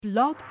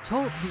Blog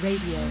Talk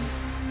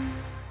Radio.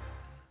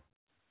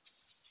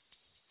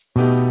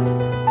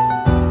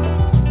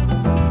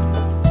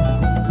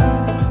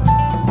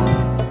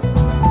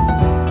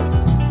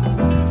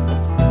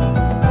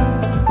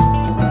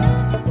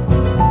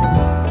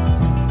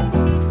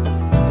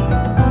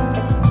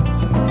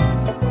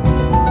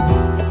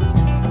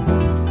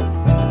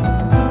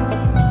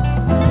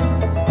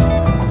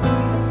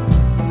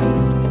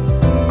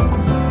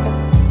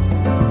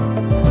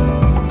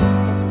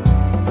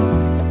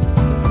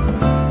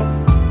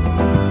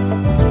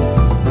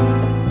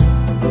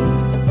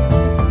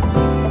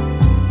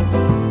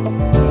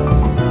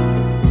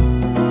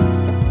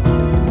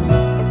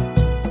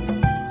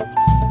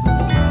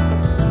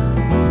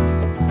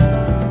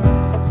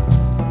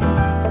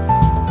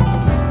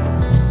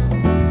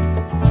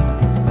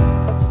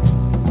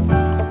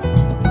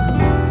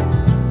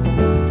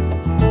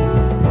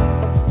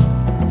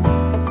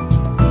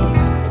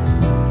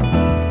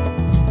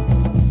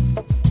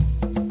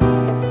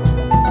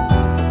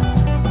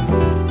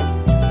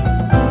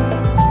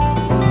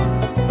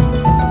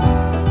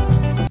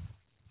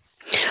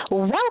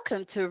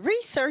 Welcome to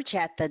Research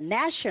at the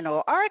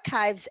National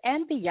Archives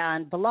and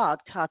Beyond Blog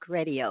Talk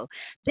Radio.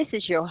 This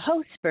is your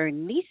host,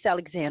 Bernice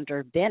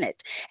Alexander Bennett,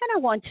 and I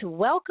want to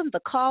welcome the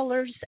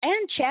callers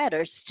and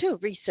chatters to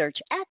Research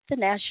at the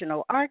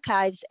National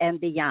Archives and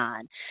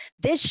Beyond.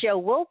 This show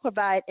will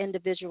provide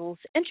individuals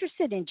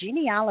interested in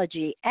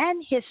genealogy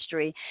and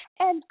history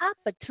an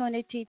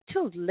opportunity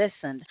to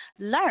listen,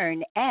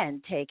 learn,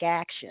 and take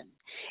action.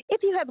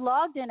 If you have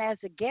logged in as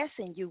a guest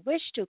and you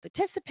wish to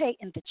participate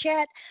in the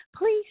chat,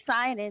 please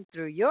sign in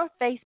through your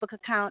Facebook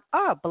account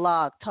or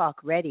Blog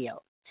Talk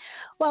Radio.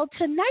 Well,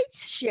 tonight's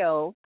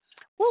show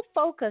will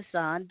focus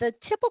on the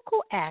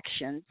typical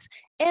actions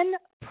in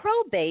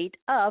probate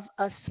of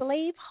a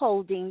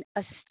slaveholding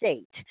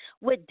estate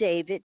with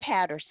David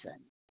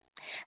Paterson.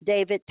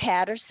 David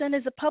Paterson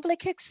is a public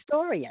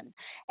historian,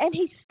 and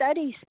he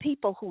studies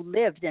people who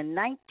lived in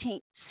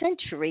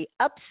nineteenth-century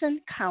Upson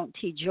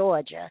County,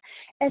 Georgia,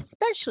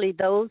 especially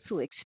those who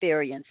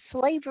experienced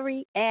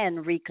slavery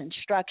and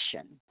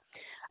Reconstruction.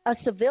 A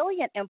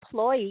civilian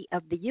employee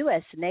of the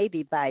U.S.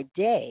 Navy by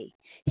day,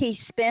 he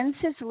spends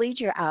his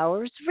leisure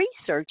hours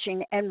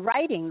researching and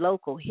writing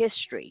local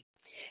history.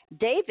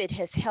 David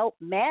has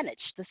helped manage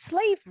the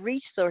Slave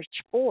Research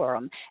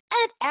Forum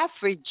at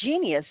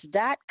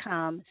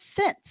Afrigenius.com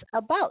since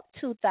about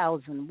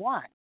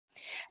 2001.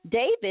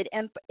 David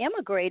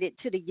immigrated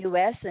to the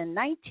U.S. in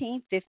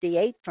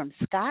 1958 from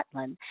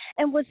Scotland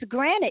and was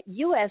granted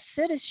U.S.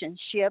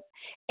 citizenship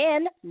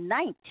in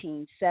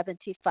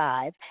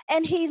 1975,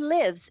 and he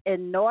lives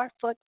in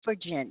Norfolk,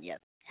 Virginia.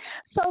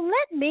 So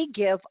let me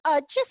give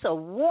just a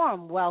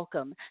warm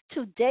welcome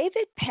to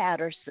David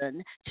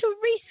Paterson to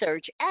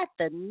Research at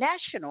the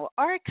National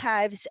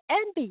Archives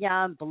and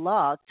Beyond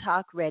Blog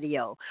Talk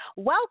Radio.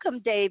 Welcome,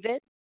 David.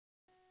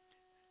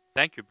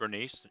 Thank you,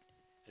 Bernice.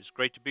 It's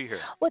great to be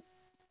here. Well,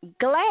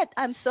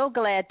 I'm so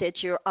glad that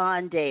you're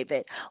on,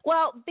 David.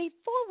 Well,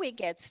 before we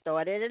get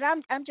started, and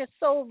I'm just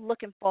so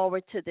looking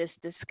forward to this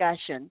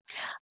discussion,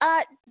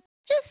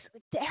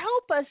 just to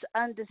help us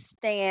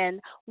understand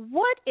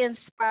what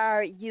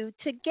inspired you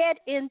to get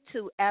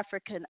into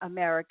African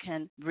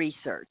American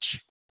research.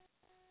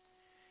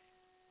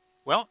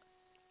 Well,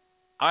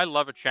 I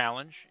love a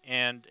challenge,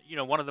 and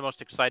one of the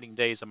most exciting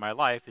days of my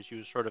life, as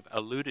you sort of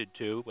alluded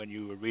to when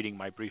you were reading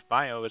my brief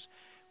bio, is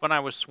when I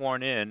was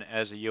sworn in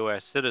as a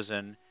U.S.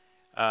 citizen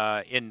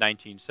in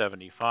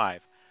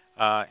 1975.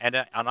 And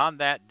on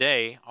that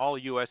day, all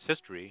U.S.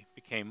 history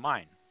became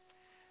mine.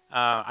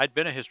 I'd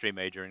been a history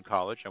major in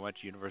college. I went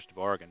to University of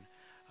Oregon.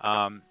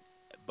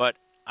 But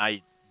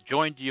I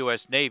joined the U.S.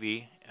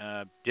 Navy,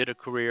 did a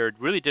career,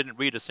 really didn't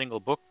read a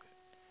single book.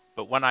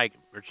 But when I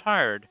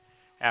retired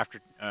after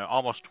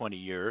almost 20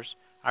 years,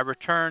 I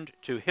returned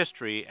to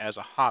history as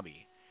a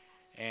hobby.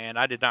 And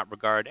I did not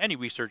regard any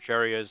research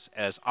areas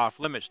as off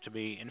limits to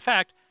me. In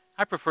fact,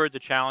 I preferred the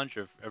challenge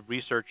of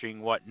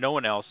researching what no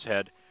one else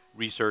had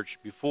researched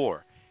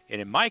before. And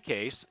in my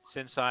case,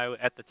 since I,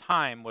 at the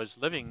time, was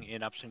living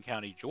in Upson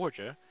County,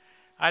 Georgia,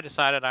 I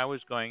decided I was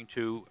going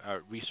to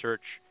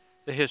research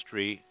the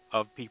history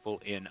of people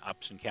in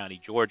Upson County,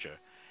 Georgia.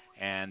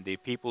 And the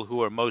people who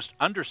were most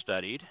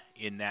understudied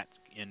in that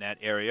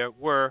area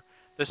were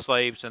the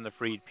slaves and the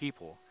freed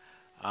people.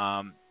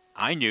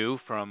 I knew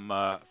from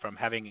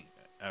having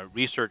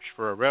research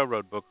for a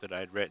railroad book that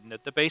I'd written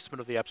that the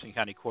basement of the Upson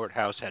County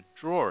Courthouse had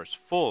drawers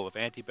full of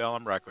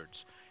antebellum records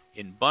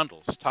in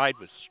bundles tied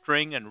with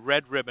string and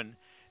red ribbon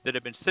that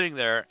had been sitting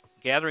there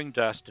gathering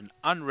dust and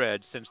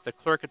unread since the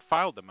clerk had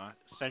filed them a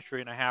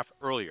century and a half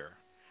earlier.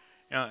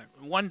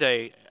 One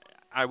day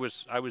I was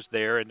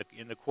there in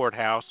the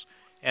courthouse,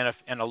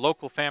 and a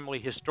local family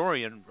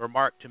historian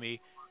remarked to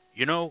me,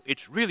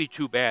 it's really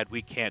too bad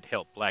we can't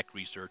help black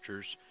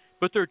researchers,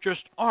 but there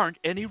just aren't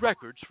any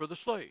records for the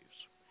slaves.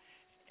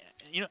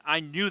 I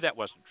knew that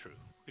wasn't true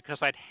because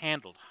I'd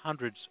handled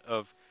hundreds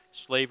of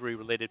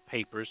slavery-related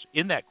papers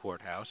in that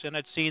courthouse, and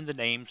I'd seen the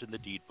names in the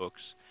deed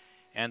books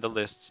and the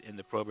lists in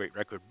the probate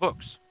record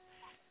books.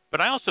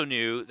 But I also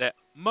knew that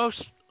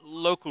most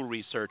local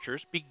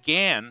researchers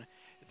began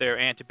their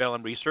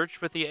antebellum research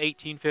with the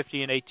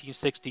 1850 and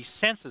 1860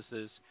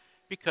 censuses,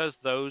 because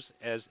those,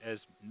 as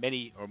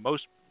many or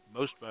most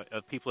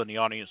people in the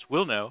audience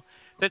will know,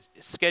 that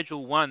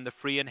Schedule 1, the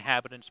free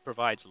inhabitants,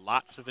 provides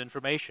lots of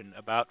information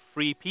about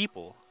free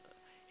people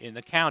in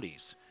the counties.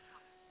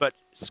 But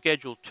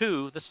Schedule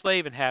 2, the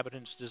slave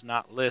inhabitants, does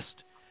not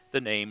list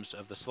the names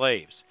of the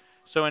slaves.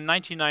 So in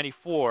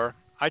 1994,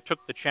 I took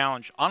the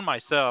challenge on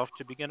myself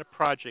to begin a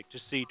project to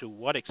see to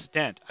what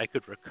extent I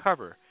could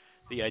recover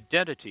the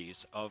identities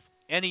of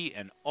any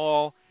and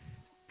all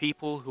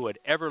people who had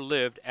ever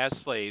lived as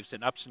slaves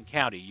in Upson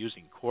County,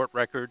 using court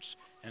records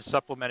and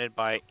supplemented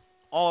by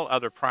all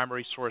other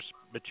primary source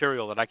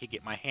material that I could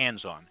get my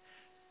hands on.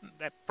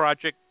 That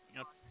project,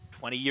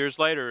 20 years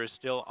later, is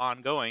still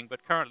ongoing, but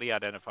currently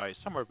identifies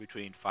somewhere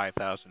between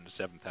 5,000 to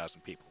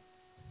 7,000 people.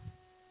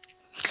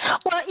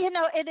 Well,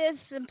 it is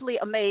simply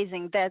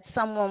amazing that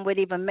someone would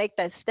even make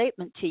that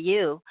statement to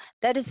you.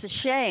 That is a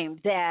shame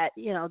that,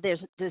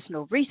 there's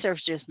no research,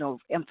 there's no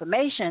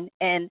information,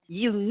 and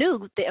you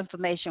knew the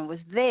information was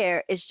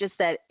there. It's just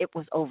that it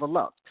was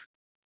overlooked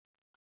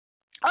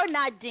or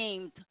not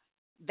deemed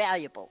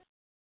valuable.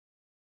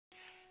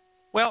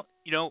 Well,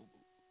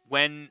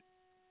 when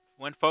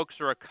folks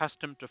are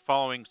accustomed to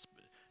following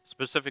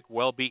specific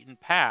well-beaten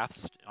paths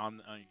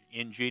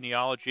in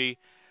genealogy,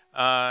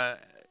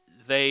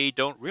 they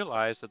don't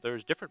realize that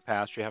there's different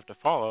paths you have to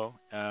follow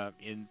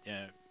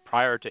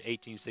prior to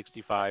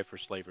 1865 for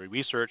slavery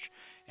research.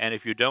 And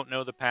if you don't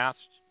know the paths,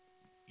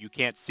 you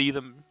can't see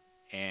them,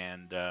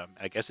 and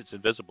I guess it's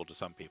invisible to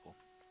some people.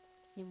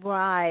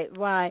 Right.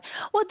 Well,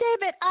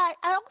 David, I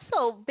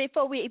also,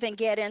 before we even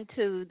get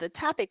into the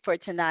topic for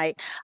tonight,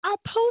 I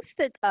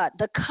posted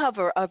the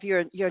cover of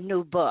your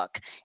new book.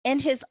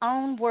 In his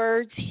own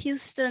words,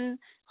 Houston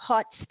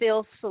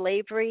Hartsfield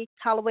Slavery,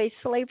 Holloway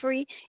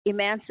Slavery,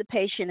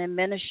 Emancipation and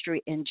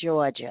Ministry in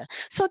Georgia.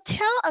 So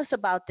tell us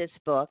about this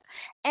book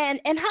and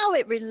how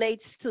it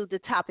relates to the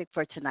topic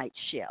for tonight's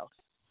show.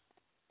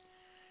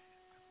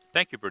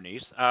 Thank you,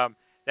 Bernice.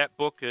 That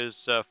book is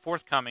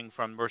forthcoming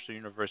from Mercer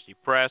University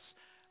Press.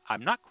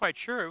 I'm not quite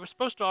sure. It was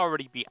supposed to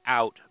already be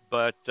out,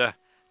 but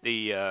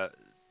the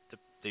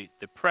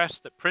press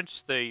that prints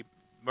the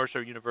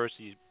Mercer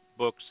University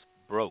books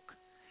broke,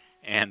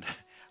 and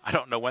I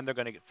don't know when they're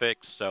going to get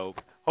fixed. So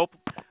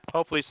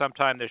hopefully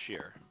sometime this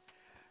year.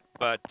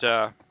 But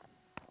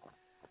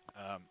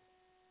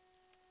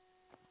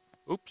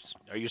oops,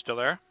 are you still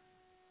there?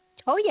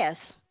 Oh yes.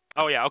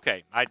 Oh yeah.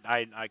 Okay. I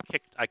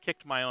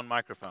kicked my own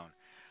microphone.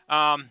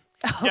 Okay.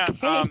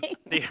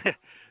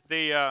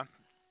 Yeah.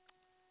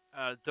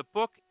 The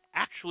book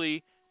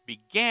actually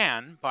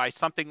began by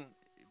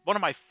one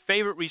of my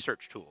favorite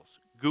research tools,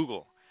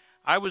 Google.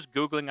 I was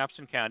Googling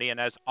Upson County, and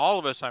as all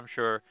of us, I'm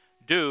sure,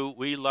 do,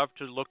 we love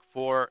to look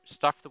for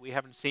stuff that we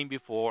haven't seen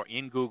before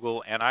in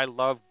Google, and I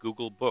love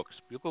Google Books.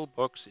 Google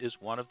Books is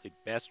one of the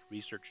best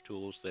research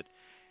tools that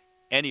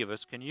any of us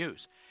can use.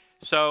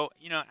 So,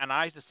 and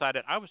I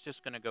decided I was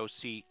just going to go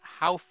see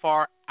how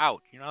far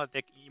out,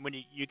 when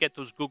you get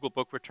those Google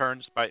Book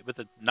returns with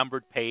the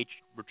numbered page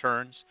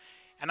returns,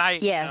 and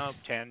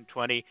 10,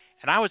 20,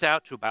 and I was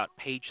out to about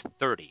page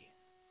 30,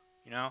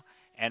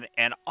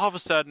 and all of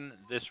a sudden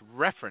this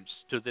reference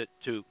to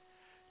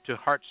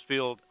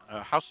Hartsfield,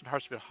 Houston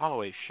Hartsfield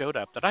Holloway showed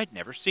up that I'd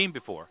never seen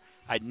before.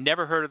 I'd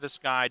never heard of this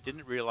guy,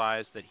 didn't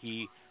realize that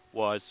he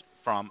was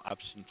from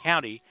Upson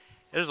County.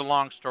 It is a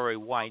long story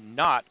why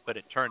not, but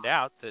it turned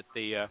out that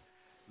the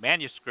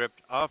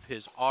manuscript of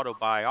his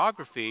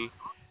autobiography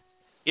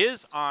is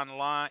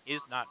online.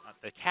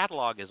 The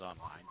catalog is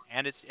online,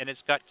 and it's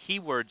got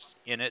keywords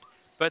in it,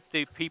 but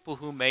the people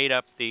who made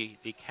up the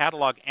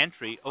catalog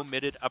entry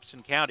omitted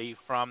Upson County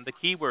from the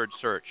keyword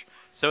search,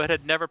 so it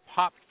had never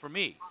popped for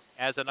me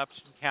as an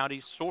Upson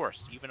County source,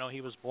 even though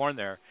he was born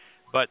there.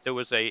 But there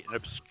was an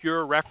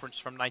obscure reference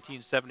from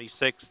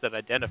 1976 that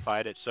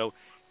identified it. So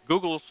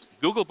Google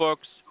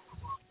Books,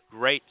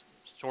 great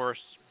source,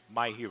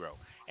 my hero.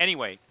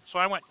 Anyway, so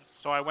I went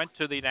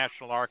to the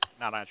National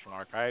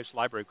Archives,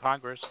 Library of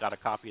Congress, got a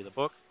copy of the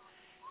book,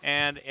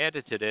 and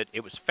edited it. It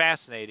was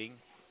fascinating.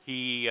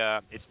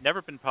 It's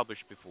never been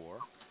published before.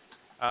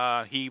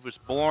 He was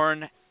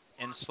born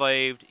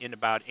enslaved in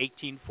about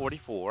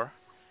 1844,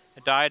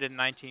 died in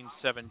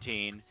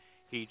 1917.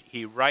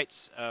 He writes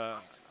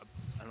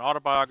an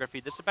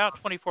autobiography that's about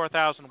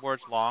 24,000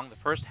 words long. The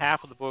first half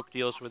of the book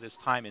deals with his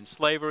time in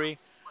slavery.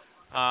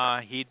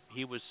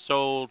 He was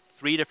sold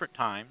 3 different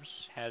times,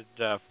 had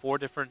 4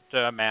 different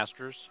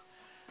masters.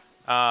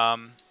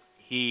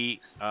 He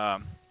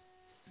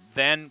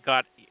then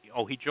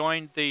he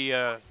joined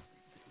the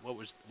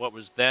what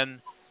was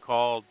then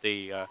called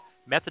the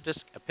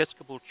Methodist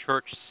Episcopal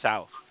Church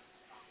South,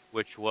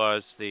 which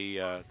was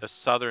the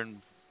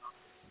southern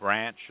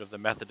branch of the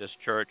Methodist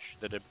Church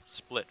that had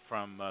split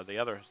from the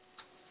other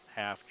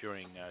half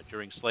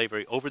during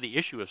slavery over the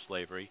issue of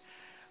slavery.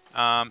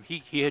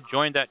 He had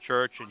joined that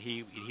church, and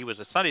he was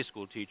a Sunday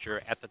school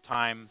teacher at the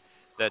time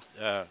that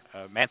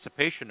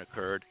emancipation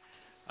occurred.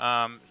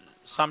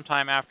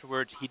 sometime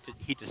afterwards,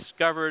 he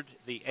discovered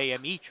the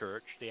AME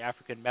Church, the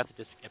African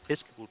Methodist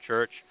Episcopal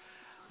Church,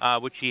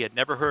 which he had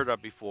never heard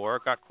of before,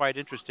 got quite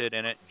interested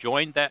in it,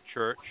 joined that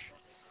church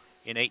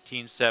in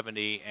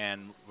 1870,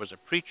 and was a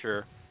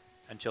preacher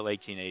until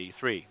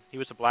 1883. He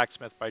was a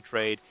blacksmith by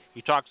trade.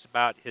 He talks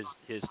about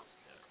his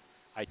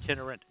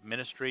itinerant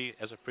ministry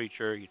as a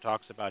preacher. He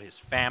talks about his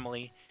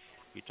family.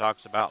 He talks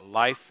about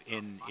life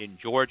in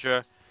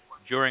Georgia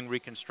during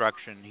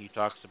Reconstruction. He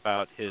talks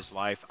about his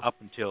life up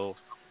until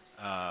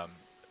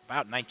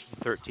about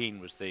 1913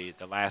 was the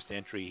last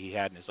entry he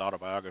had in his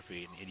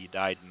autobiography, and he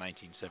died in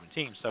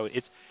 1917. So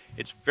it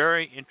was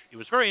very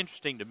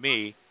interesting to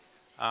me.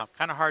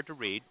 Kind of hard to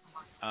read.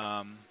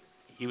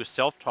 He was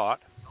self-taught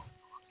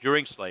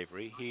during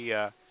slavery.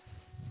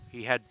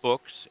 He had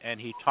books, and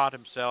he taught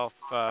himself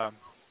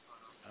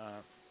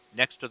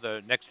next to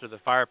the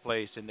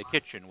fireplace in the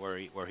kitchen where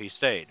he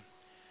stayed.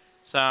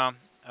 So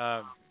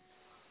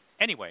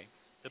anyway,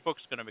 the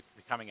book's going to be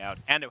coming out.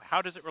 And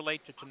how does it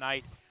relate to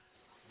tonight?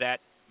 That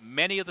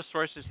many of the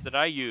sources that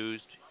I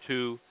used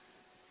to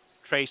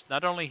trace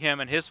not only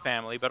him and his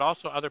family, but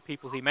also other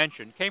people he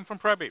mentioned, came from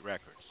probate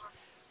records.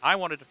 I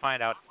wanted to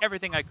find out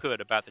everything I could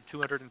about the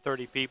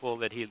 230 people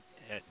that he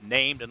had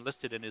named and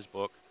listed in his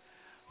book,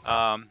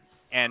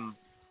 and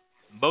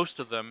most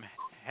of them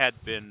had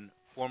been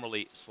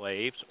formerly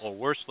slaves or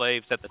were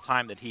slaves at the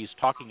time that he's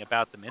talking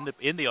about them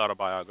in the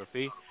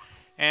autobiography.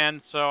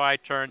 And so I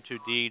turned to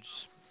deeds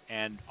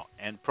and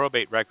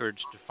probate records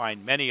to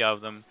find many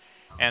of them.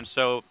 And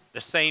so the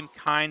same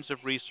kinds of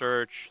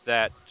research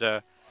that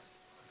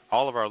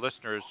all of our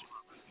listeners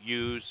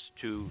use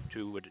to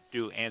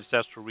do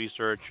ancestral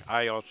research,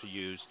 I also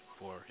used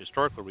for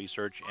historical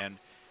research, and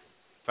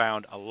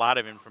found a lot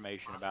of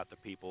information about the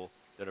people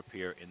that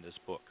appear in this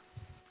book.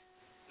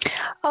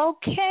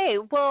 Okay,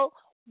 well,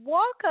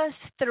 walk us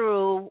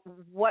through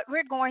what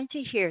we're going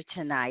to hear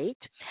tonight.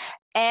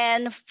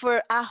 And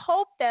I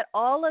hope that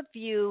all of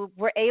you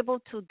were able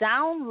to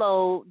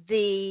download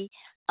the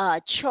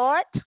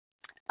chart,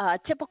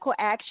 typical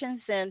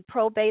actions in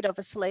probate of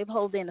a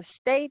slaveholding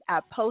estate. I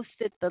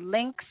posted the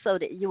link so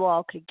that you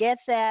all could get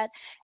that.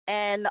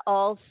 And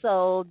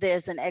also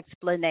there's an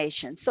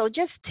explanation. So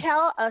just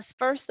tell us,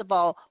 first of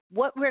all,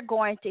 what we're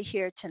going to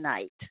hear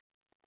tonight.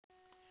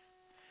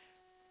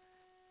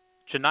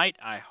 Tonight,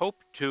 I hope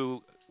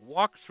to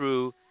walk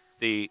through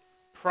the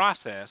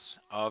process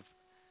of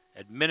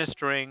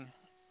administering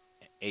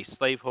a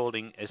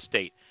slaveholding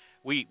estate.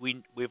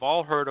 We've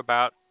all heard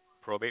about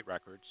probate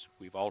records.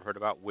 We've all heard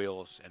about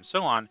wills and so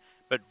on,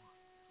 but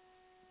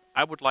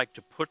I would like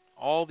to put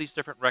all these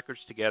different records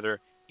together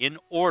in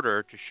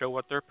order to show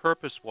what their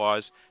purpose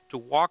was, to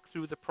walk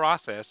through the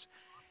process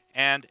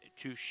and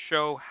to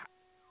show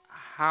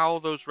how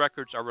those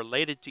records are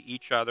related to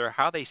each other,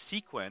 how they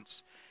sequence,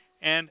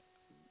 and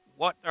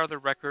what are the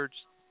records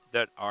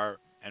that are,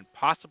 and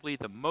possibly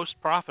the most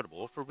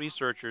profitable for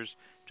researchers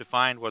to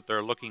find what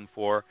they're looking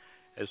for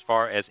as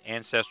far as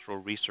ancestral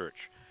research.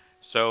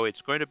 So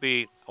it's going to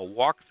be a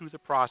walk through the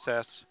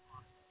process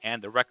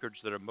and the records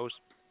that are most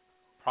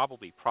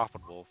probably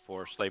profitable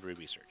for slavery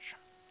research.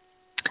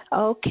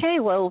 Okay,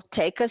 well,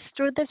 take us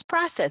through this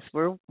process.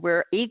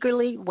 We're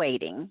eagerly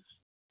waiting.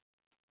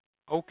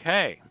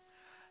 Okay.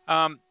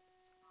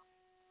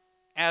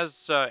 As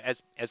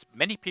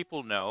many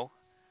people know,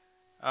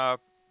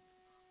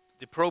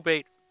 the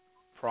probate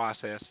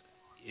process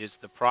is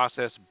the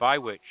process by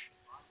which,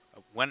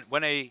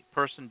 when a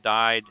person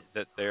died,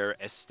 that their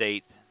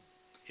estate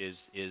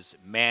is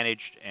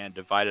managed and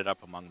divided up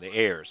among the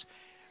heirs.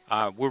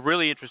 We're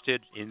really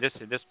interested in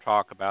this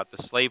talk about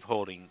the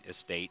slaveholding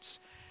estates,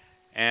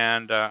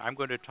 and I'm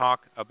going to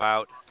talk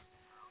about,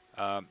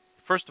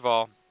 first of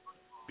all,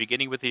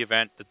 beginning with the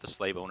event that the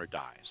slave owner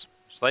dies.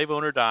 Slave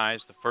owner dies,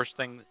 the first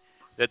thing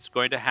that's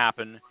going to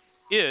happen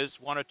is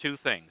one of two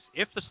things.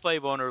 If the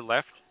slave owner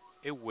left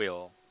a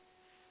will,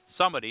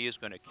 somebody is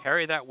going to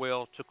carry that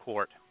will to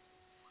court,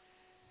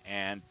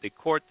 and the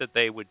court that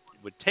they would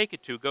take it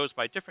to goes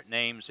by different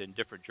names in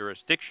different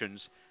jurisdictions,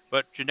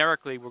 but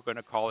generically we're going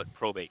to call it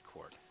probate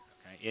court.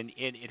 Okay?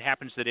 It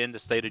happens that in the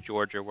state of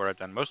Georgia, where I've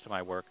done most of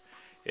my work,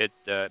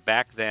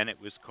 back then it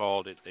was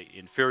called the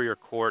inferior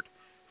court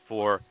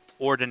for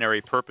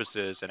ordinary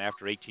purposes, and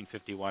after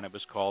 1851 it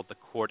was called the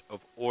court of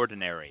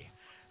ordinary.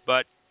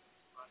 But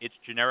it's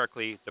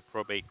generically the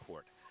probate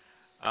court.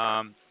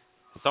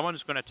 Someone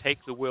is going to take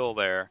the will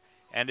there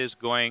and is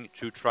going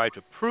to try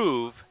to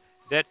prove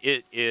that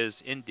it is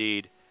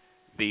indeed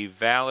the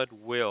valid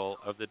will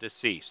of the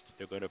deceased.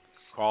 They're going to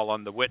call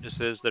on the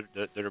witnesses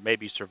that are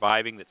maybe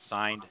surviving, that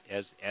signed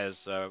as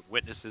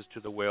witnesses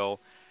to the will.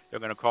 They're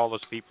going to call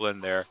those people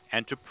in there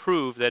and to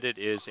prove that it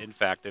is in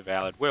fact a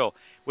valid will,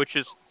 which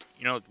is,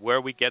 where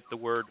we get the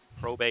word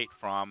probate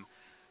from.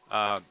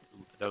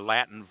 The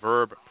Latin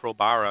verb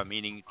probare,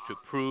 meaning to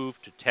prove,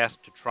 to test,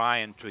 to try,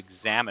 and to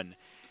examine,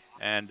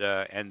 and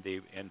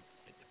the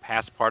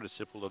past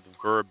participle of the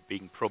verb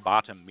being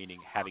probatum, meaning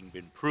having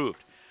been proved.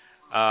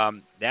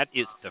 That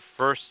is the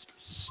first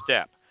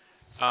step.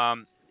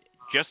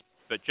 Just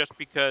but just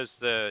because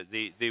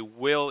the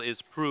will is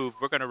proved,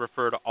 we're going to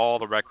refer to all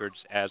the records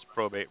as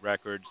probate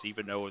records,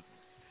 even though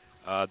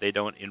they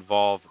don't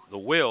involve the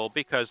will,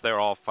 because they're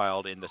all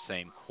filed in the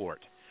same court.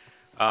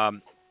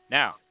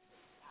 Now,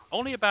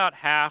 only about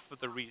half of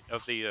the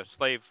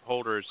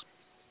slaveholders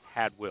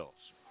had wills,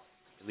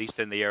 at least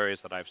in the areas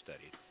that I've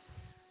studied.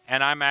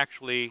 And I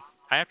actually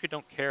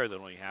don't care that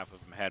only half of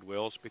them had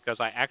wills, because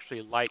I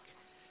actually like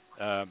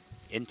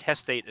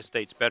intestate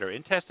estates better.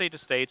 Intestate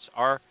estates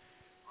are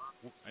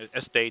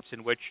estates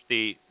in which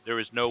there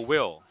is no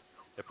will.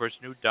 The person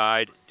who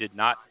died did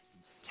not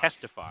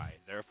testify.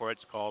 Therefore,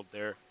 it's called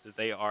that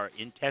they are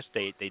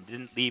intestate. They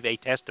didn't leave a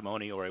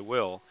testimony or a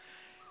will,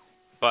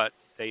 but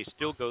they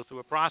still go through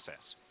a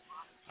process.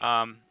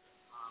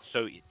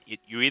 So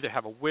you either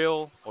have a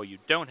will or you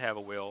don't have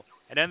a will.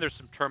 And then there's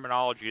some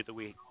terminology that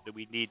we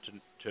need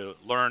to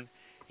learn.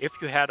 If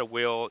you had a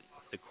will,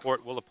 the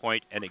court will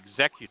appoint an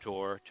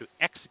executor to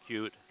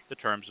execute the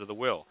terms of the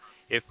will.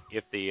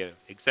 If the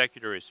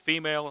executor is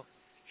female,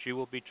 she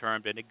will be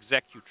termed an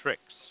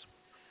executrix.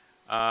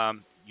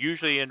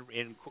 Usually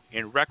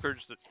in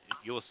records,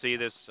 you'll see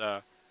this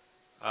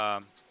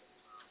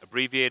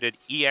abbreviated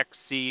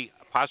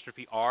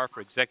EXC'(R)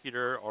 for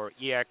executor, or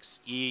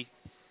EXEC'(X)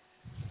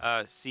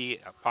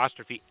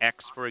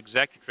 for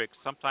executrix.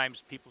 Sometimes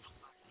people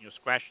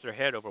scratch their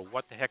head over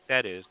what the heck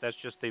that is. That's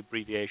just the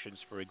abbreviations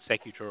for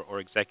executor or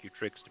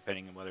executrix,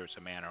 depending on whether it's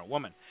a man or a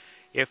woman.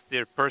 If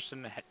the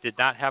person did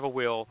not have a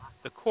will,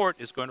 the court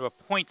is going to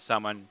appoint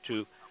someone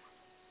to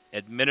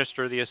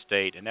administer the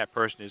estate, and that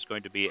person is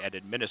going to be an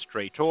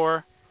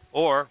administrator,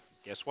 or,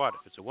 guess what,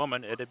 if it's a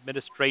woman, an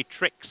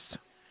administratrix.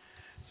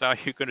 So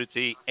you're going to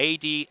see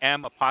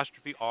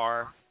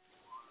ADM'(R),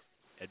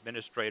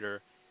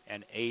 administrator,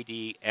 and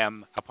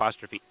ADM'(X),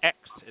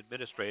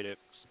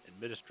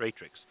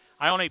 administratrix.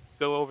 I only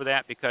go over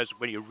that because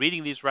when you're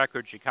reading these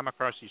records, you come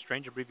across these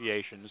strange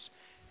abbreviations.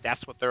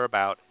 That's what they're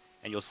about,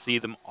 and you'll see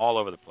them all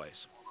over the place.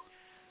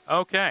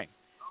 Okay,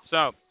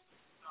 so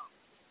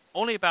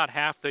only about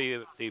half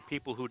the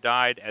people who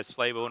died as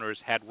slave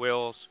owners had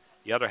wills.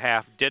 The other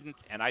half didn't,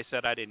 and I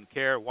said I didn't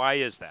care. Why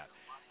is that?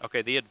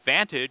 Okay, the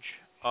advantage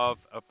of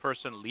a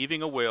person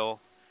leaving a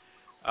will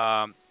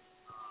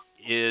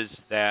is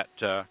that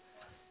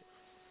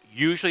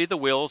usually the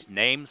wills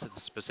name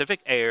the specific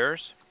heirs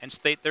and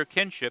state their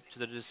kinship to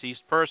the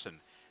deceased person.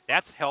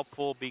 That's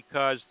helpful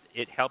because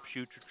it helps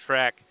you to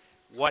track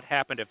what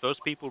happened. If those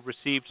people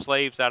received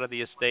slaves out of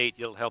the estate,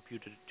 it'll help you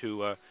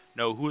to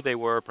know who they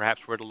were,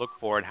 perhaps where to look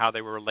for, and how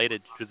they were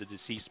related to the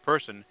deceased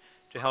person,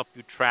 to help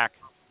you track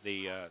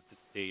the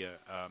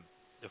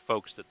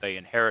folks that they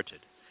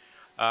inherited.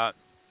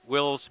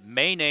 Wills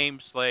may name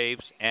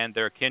slaves and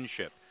their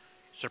kinship.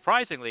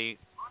 Surprisingly,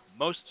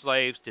 most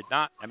wills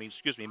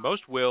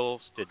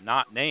did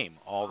not name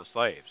all the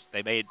slaves.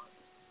 They may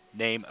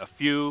name a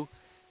few,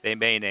 they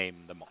may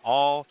name them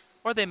all,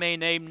 or they may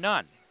name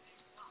none.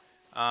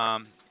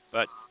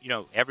 But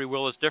every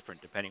will is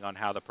different depending on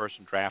how the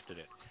person drafted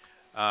it.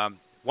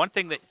 One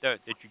thing that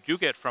you do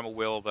get from a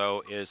will,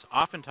 though, is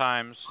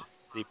oftentimes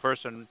the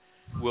person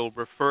will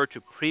refer to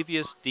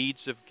previous deeds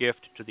of gift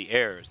to the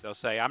heirs. They'll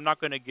say, I'm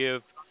not going to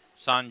give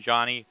son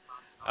Johnny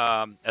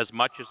as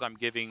much as I'm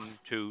giving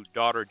to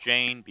daughter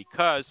Jane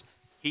because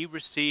he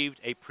received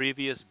a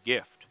previous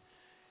gift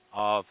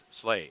of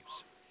slaves.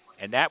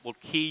 And that will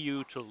key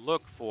you to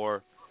look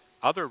for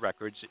other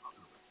records,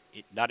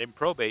 not in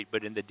probate,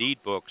 but in the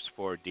deed books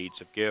for deeds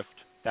of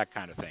gift, that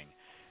kind of thing.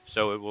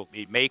 So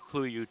it may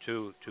clue you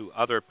to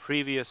other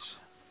previous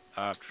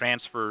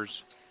transfers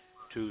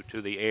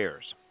to the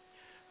heirs.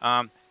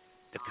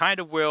 The kind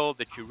of will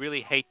that you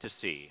really hate to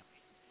see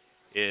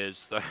is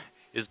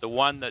the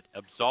one that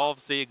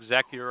absolves the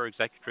executor or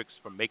executrix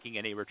from making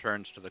any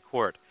returns to the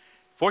court.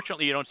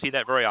 Fortunately, you don't see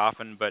that very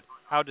often, but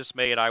how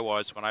dismayed I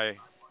was when I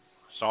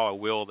saw a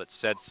will that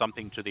said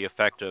something to the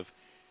effect of,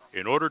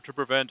 in order to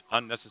prevent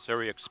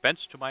unnecessary expense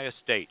to my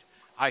estate,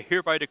 I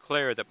hereby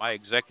declare that my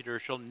executor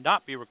shall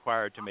not be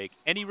required to make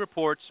any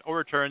reports or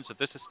returns of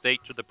this estate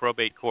to the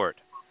probate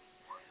court,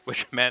 which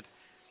meant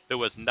there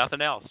was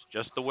nothing else,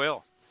 just the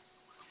will.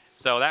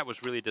 So that was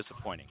really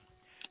disappointing.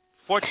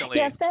 Fortunately,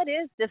 yes, that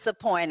is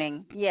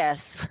disappointing. Yes.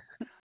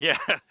 Yeah,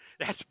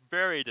 that's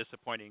very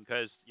disappointing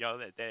because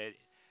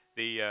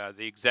the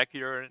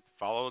executor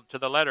followed to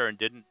the letter and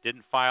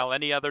didn't file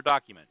any other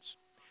documents.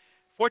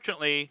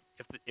 Fortunately,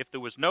 if there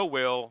was no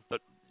will, the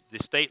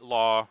state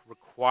law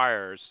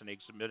requires an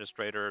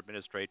administrator or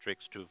administratrix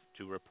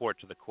to report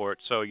to the court,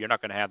 so you're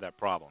not going to have that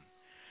problem.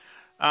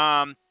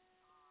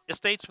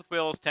 Estates with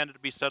wills tended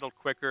to be settled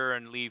quicker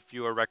and leave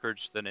fewer records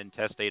than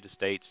intestate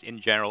estates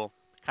in general,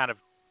 kind of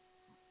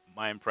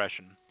my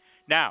impression.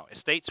 Now,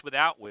 estates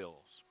without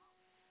wills,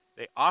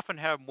 they often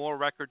have more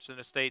records than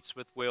estates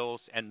with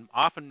wills, and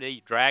often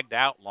they dragged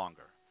out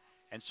longer.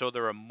 And so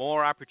there are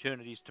more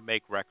opportunities to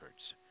make records.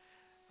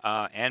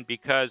 And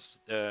because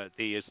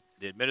the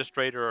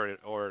administrator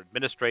or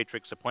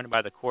administratrix appointed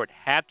by the court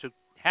had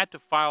to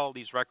file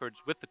these records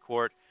with the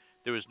court,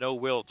 there was no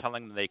will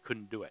telling them they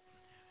couldn't do it.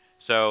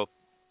 So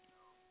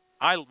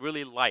I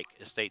really like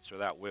estates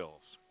without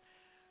wills.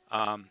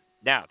 Now,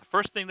 the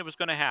first thing that was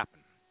going to happen,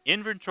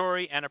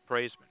 inventory and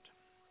appraisement.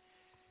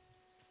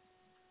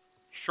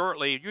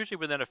 Shortly, usually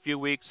within a few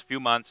weeks, few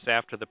months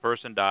after the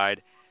person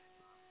died,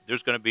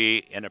 there's going to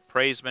be an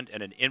appraisement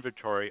and an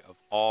inventory of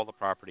all the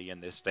property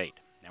in this state.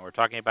 Now, we're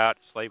talking about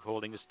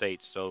slaveholding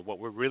estates, so what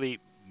we're really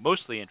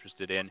mostly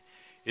interested in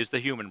is the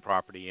human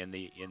property in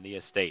the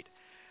estate.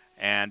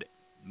 And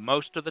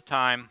most of the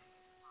time,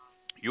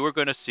 you are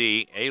going to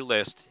see a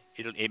list.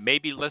 It may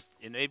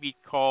be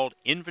called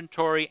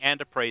inventory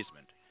and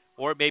appraisement,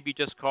 or it may be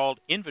just called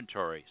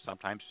inventory.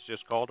 Sometimes it's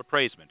just called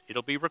appraisement.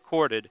 It'll be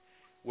recorded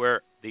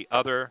where the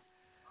other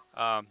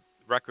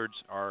records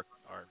are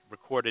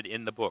recorded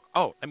in the book.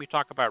 Oh, let me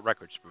talk about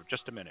records for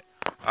just a minute.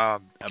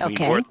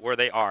 Where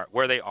they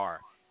are.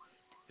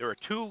 There are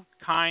two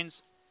kinds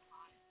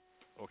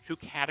or two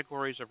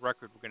categories of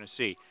record we're going to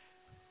see: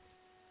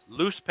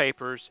 loose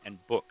papers and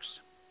books.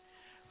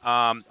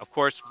 Of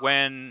course,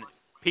 when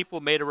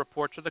people made a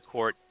report to the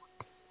court,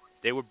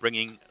 they were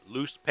bringing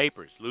loose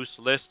papers, loose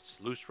lists,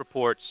 loose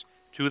reports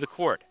to the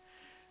court.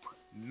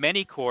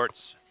 Many courts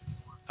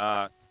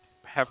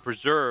have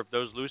preserved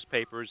those loose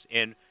papers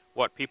in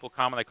what people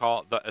commonly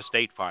call the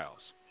estate files.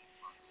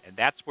 And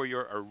that's where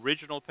your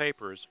original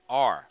papers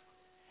are.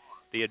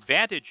 The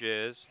advantage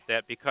is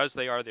that because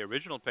they are the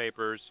original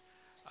papers,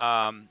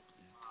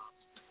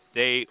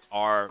 they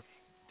are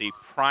the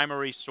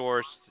primary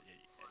source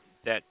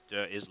that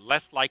is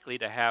less likely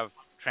to have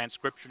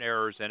transcription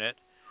errors in it.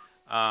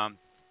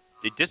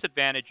 The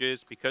disadvantage is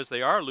because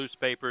they are loose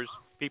papers,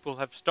 people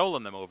have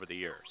stolen them over the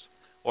years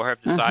or have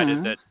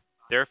decided that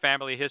their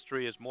family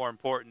history is more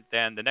important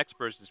than the next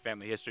person's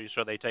family history,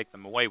 so they take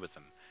them away with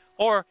them.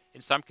 Or,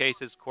 in some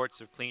cases, courts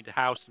have cleaned the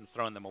house and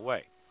thrown them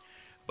away.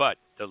 But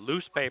the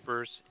loose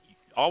papers,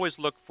 always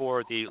look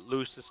for the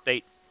loose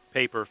estate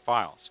paper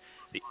files.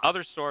 The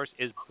other source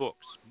is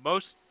books.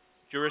 Most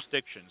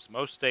jurisdictions,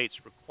 most states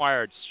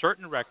required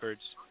certain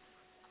records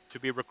to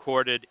be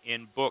recorded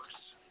in books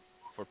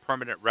for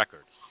permanent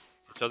record.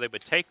 So they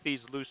would take these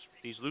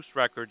loose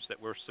records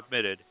that were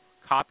submitted,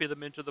 copy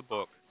them into the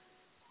book,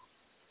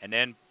 and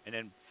then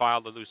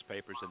file the loose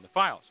papers in the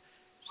files.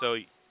 So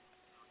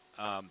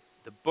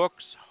the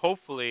books,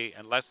 hopefully,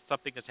 unless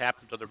something has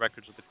happened to the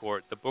records of the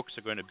court, the books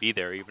are going to be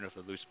there even if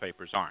the loose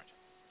papers aren't.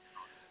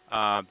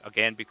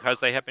 Again, because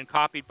they have been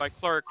copied by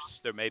clerks,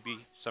 there may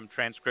be some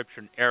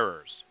transcription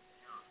errors.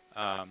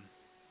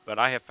 But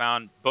I have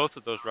found both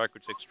of those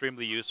records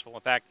extremely useful.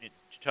 In fact, to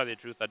tell you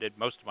the truth, I did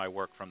most of my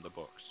work from the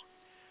books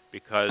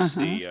because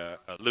the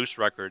loose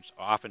records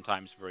are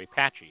oftentimes very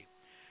patchy.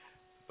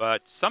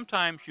 But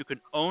sometimes you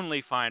can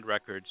only find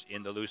records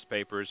in the loose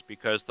papers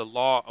because the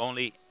law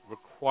only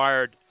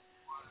required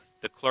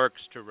the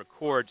clerks to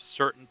record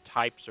certain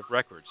types of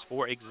records.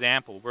 For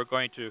example, we're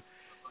going to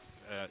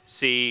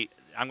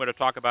I'm going to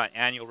talk about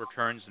annual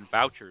returns and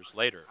vouchers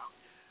later.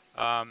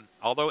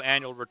 Although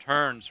annual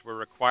returns were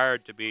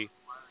required to be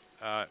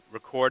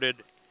recorded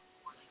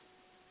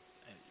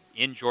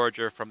in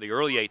Georgia from the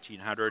early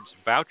 1800s,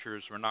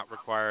 vouchers were not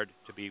required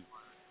to be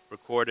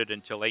recorded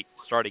until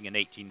starting in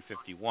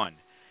 1851.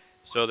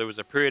 So there was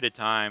a period of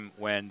time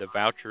when the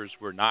vouchers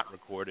were not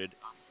recorded,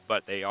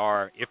 but they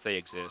are, if they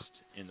exist,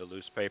 in the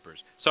loose papers.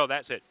 So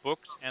that's it.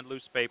 Books and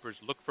loose papers,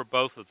 look for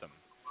both of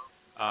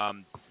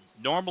them.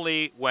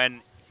 Normally,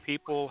 when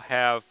people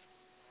have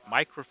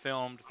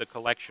microfilmed the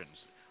collections,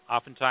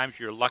 oftentimes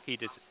you're lucky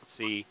to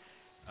see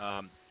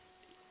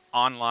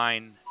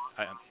online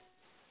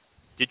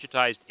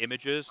digitized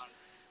images,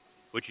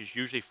 which is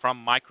usually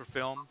from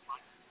microfilm.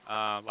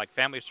 Like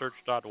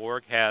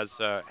FamilySearch.org has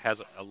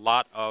a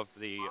lot of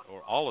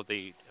all of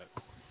the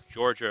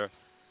Georgia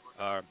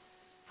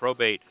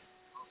probate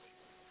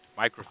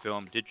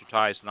microfilm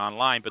digitized and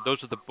online, but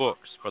those are the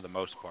books for the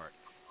most part.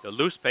 The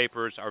loose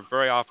papers are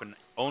very often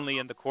only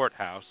in the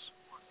courthouse,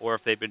 or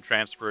if they've been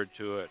transferred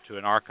to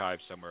an archive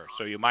somewhere.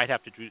 So you might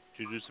have to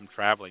do some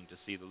traveling to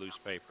see the loose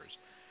papers.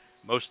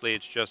 Mostly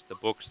it's just the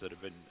books that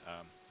have been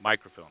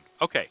microfilmed.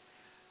 Okay,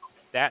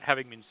 that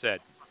having been said,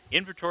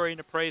 inventory and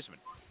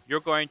appraisement.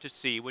 You're going to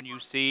see, when you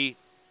see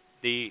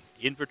the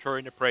inventory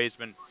and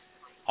appraisement,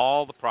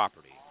 all the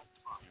property.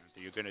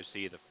 You're going to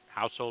see the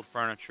household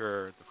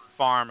furniture, the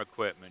farm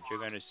equipment. You're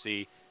going to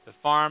see the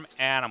farm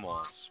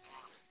animals,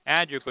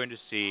 and you're going to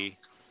see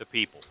the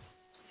people.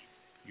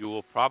 You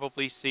will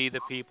probably see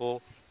the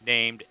people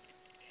named.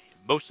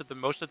 Most of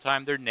the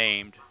time they're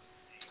named,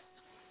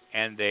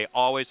 and they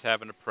always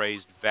have an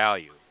appraised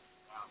value.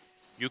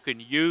 You can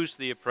use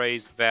the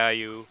appraised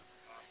value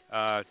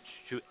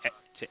to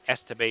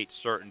estimate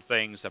certain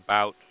things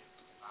about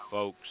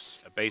folks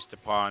based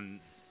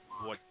upon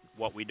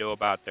what we know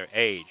about their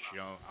age.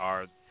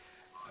 Are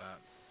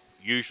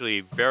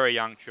usually very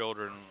young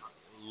children,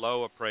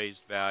 low appraised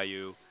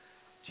value,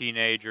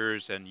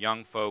 teenagers and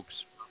young folks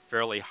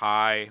fairly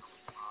high,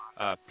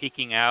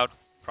 peaking out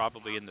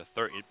probably in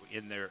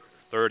their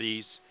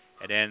 30s,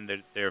 and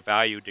then their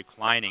value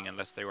declining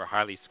unless they were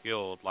highly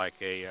skilled, like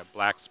a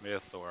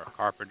blacksmith or a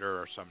carpenter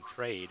or some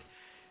trade.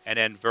 And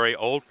then very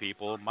old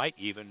people might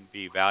even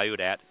be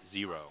valued at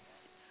 0.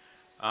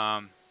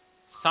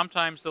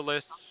 Sometimes the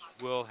lists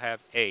will have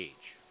age.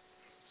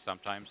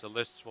 Sometimes the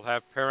lists will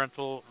have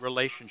parental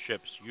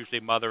relationships, usually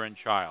mother and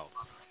child.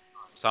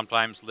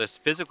 Sometimes list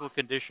physical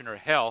condition or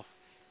health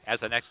as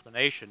an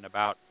explanation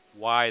about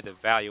why the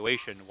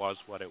valuation was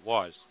what it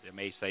was. They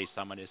may say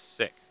someone is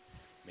sick.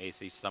 They may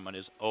say someone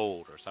is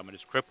old, or someone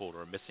is crippled,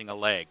 or missing a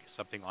leg,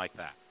 something like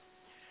that.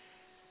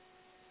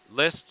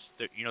 Lists,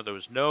 there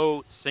was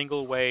no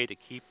single way to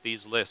keep these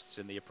lists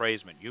in the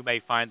appraisement. You may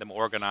find them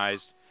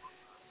organized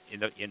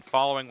in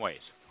following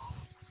ways: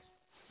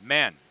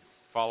 men,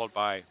 followed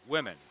by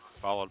women,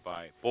 followed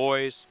by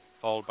boys,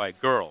 followed by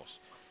girls.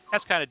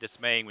 That's kind of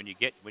dismaying when you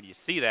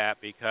see that,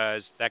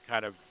 because that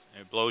kind of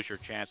blows your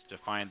chance to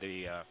find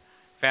the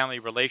family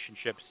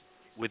relationships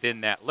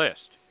within that list.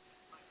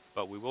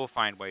 But we will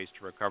find ways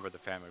to recover the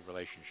family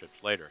relationships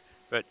later.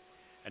 But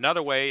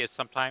another way is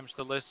sometimes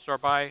the lists are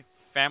by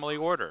family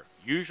order,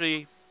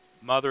 usually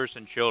mothers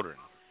and children.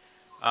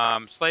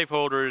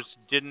 Slaveholders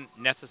didn't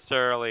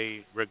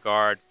necessarily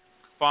regard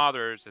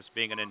fathers as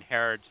being an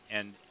inherent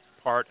and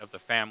part of the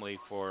family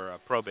for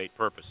probate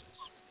purposes.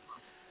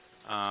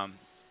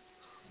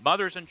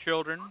 Mothers and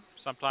children,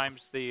 sometimes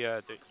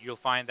you'll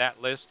find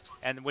that list.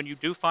 And when you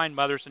do find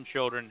mothers and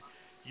children,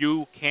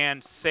 you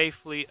can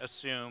safely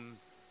assume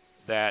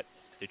that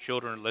the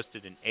children are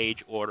listed in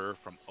age order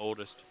from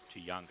oldest to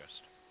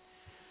youngest.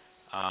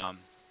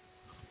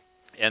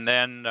 And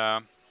then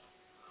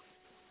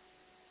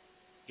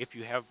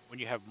when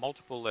you have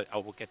multiple lists,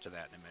 we'll get to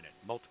that in a minute,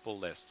 multiple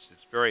lists,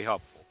 it's very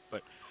helpful.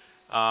 But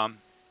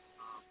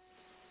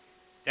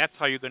that's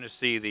how you're going to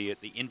see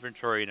the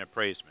inventory and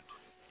appraisement.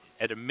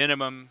 At a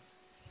minimum,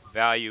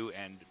 value,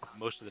 and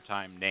most of the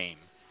time, name.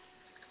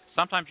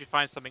 Sometimes you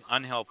find something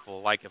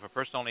unhelpful, like if a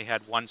person only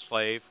had one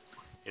slave,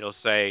 it'll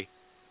say,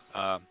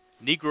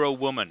 Negro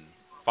woman,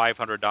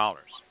 $500.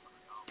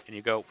 And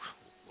you go,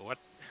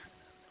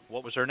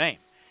 what was her name?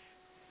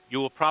 You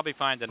will probably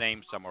find the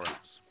name somewhere else.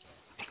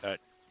 But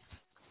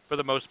for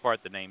the most part,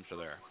 the names are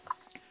there.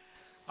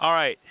 All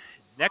right,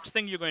 next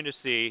thing you're going to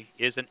see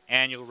is an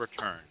annual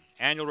return.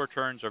 Annual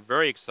returns are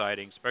very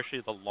exciting,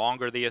 especially the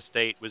longer the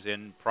estate was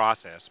in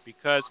process,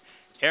 because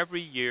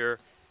every year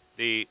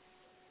the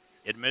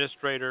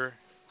administrator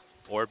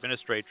or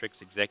administratrix,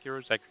 executor or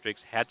executrix,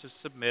 had to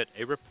submit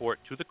a report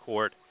to the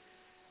court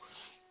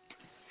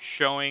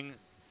showing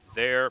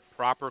their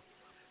proper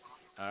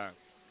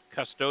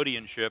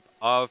custodianship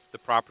of the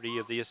property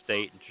of the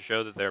estate, and to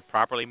show that they're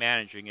properly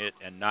managing it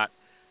and not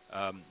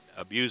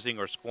abusing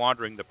or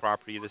squandering the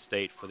property of the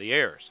estate for the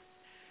heirs.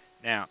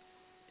 Now,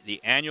 the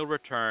annual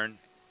return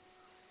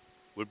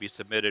would be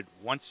submitted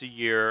once a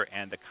year,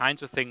 and the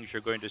kinds of things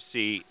you're going to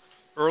see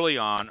early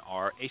on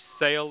are a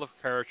sale of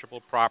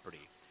perishable property.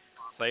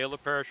 Sale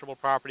of perishable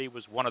property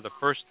was one of the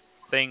first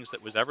things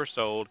that was ever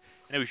sold,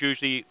 and it was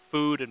usually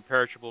food and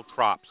perishable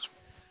crops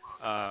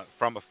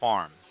from a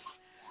farm.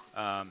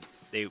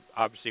 They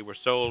obviously were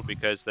sold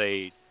because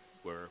they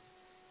were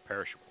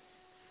perishable.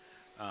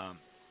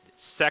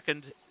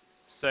 Second,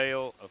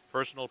 sale of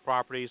personal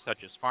property such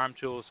as farm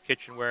tools,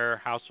 kitchenware,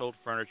 household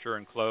furniture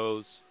and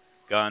clothes,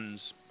 guns,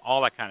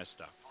 all that kind of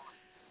stuff.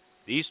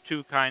 These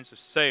two kinds of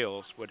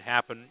sales would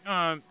happen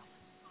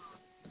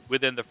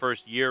within the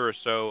first year or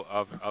so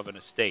of an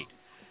estate.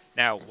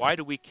 Now, why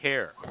do we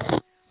care?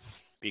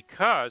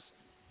 Because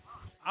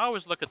I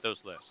always look at those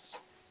lists,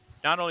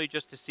 not only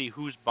just to see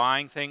who's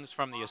buying things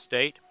from the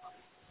estate,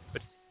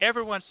 but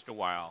every once in a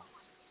while,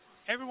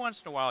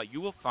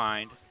 you will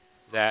find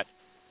that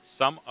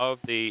some of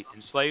the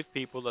enslaved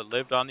people that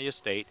lived on the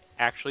estate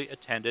actually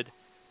attended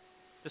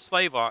the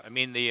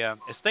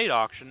estate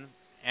auction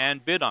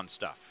and bid on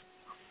stuff.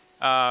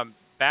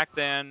 Back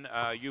then,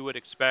 you would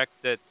expect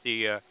that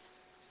the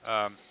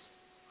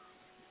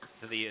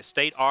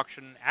estate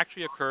auction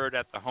actually occurred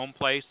at the home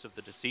place of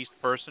the deceased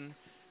person.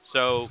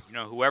 So,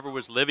 whoever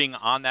was living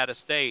on that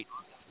estate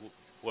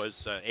was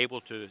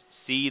able to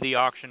see the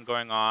auction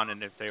going on,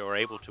 and if they were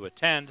able to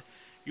attend,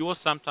 you will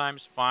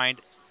sometimes find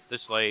the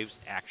slaves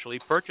actually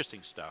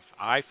purchasing stuff.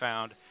 I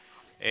found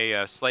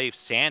a slave,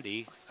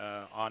 Sandy,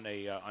 on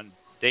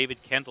David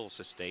Kendall's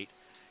estate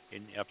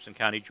in Upson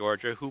County,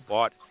 Georgia, who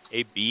bought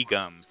a bee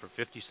gum for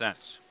 50 cents.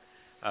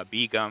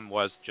 Bee gum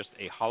was just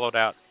a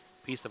hollowed-out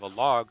piece of a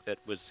log that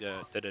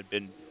had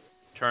been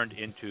turned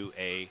into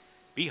a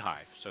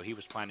beehive, so he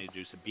was planning to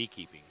do some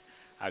beekeeping.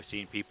 I've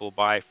seen people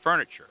buy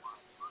furniture,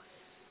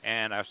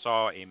 and I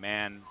saw a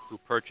man who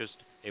purchased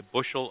a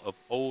bushel of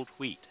old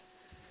wheat.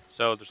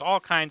 So there's all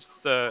kinds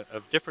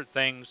of different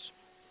things,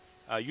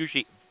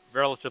 usually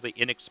relatively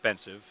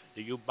inexpensive,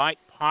 that you might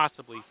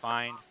possibly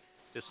find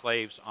the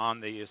slaves on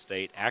the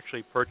estate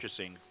actually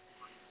purchasing,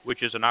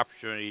 which is an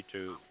opportunity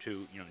to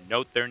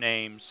note their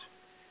names,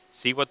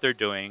 see what they're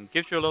doing,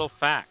 gives you a little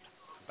fact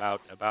about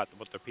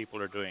what the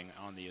people are doing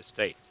on the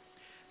estate.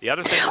 The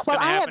other thing that's Well,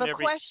 going to I have happen a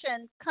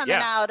question coming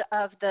yeah. out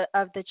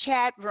of the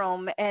chat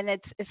room, and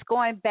it's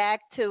going back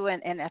to,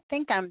 and I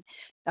think I'm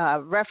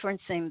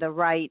referencing the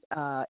right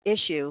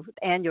issue,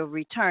 annual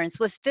returns.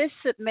 Was this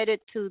submitted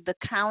to the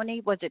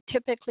county? Was it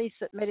typically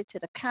submitted to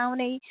the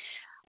county?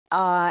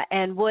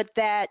 And would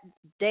that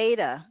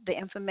data, the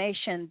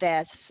information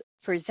that's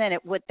presented,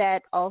 would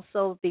that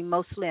also be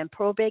mostly in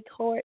probate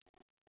court?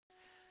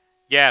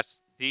 Yes,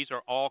 these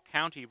are all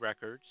county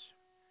records,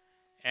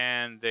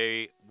 and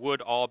they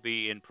would all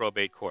be in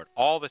probate court.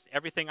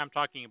 Everything I'm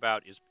talking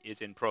about is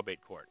in probate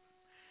court.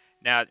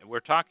 Now, we're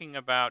talking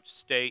about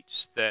states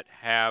that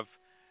have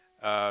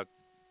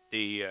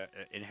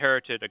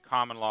inherited a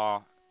common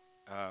law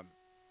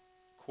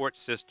court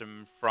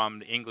system from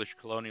the English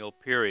colonial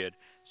period.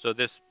 So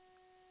this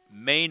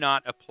may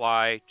not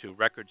apply to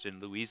records in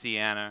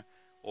Louisiana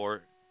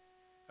or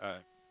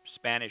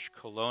Spanish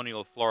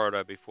colonial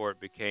Florida before it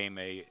became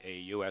a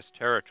U.S.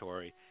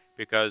 territory,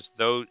 because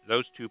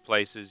those two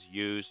places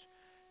used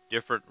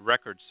different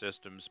record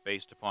systems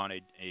based upon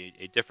a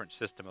different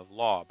system of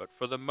law. But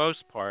for the most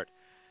part,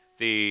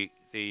 the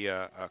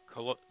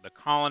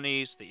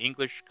colonies, the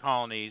English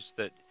colonies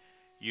that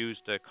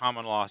used a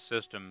common law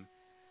system,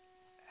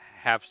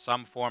 have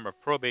some form of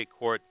probate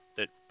court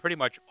that pretty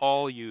much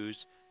all use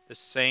the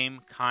same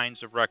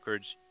kinds of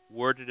records,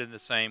 worded in the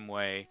same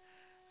way.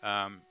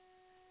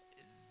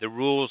 The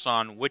rules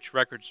on which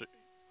records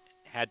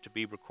had to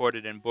be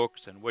recorded in books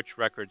and which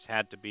records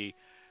had to be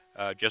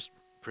just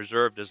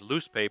preserved as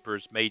loose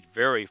papers may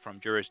vary from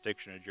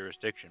jurisdiction to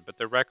jurisdiction, but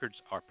the records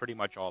are pretty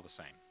much all the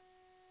same.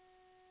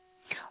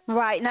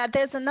 Right. Now,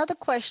 there's another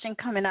question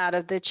coming out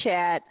of the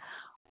chat.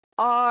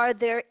 Are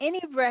there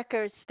any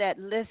records that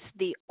list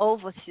the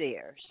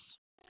overseers?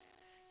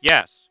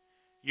 Yes,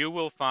 you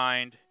will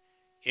find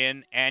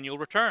in annual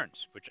returns,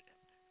 which,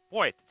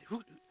 boy,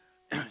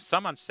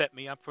 someone set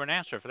me up for an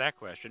answer for that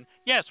question.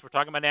 Yes, we're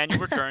talking about annual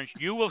returns.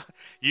 You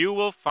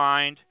will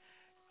find,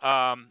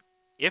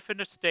 if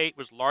an estate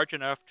was large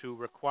enough to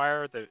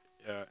require the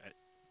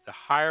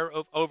hire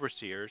of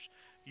overseers,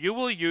 you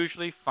will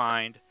usually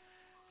find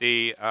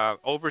the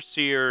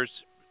overseers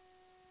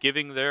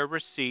giving their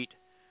receipt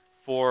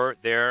for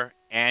their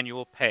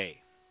annual pay.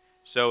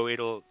 So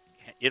it'll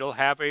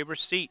have a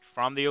receipt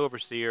from the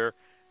overseer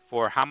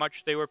for how much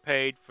they were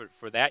paid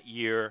for that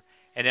year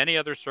and any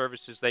other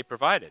services they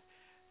provided.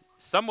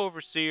 Some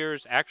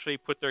overseers actually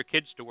put their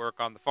kids to work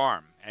on the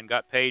farm and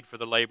got paid for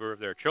the labor of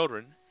their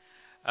children.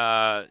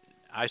 I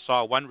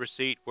saw one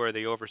receipt where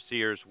the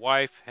overseer's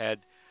wife had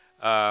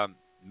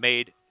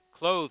made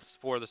clothes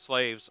for the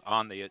slaves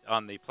on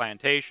the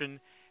plantation,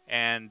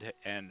 and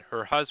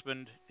her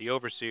husband, the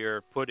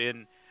overseer, put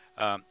in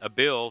a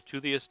bill to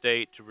the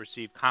estate to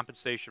receive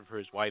compensation for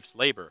his wife's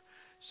labor.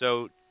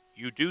 So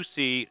you do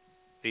see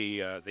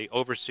the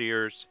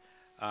overseers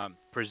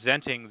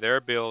presenting their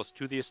bills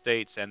to the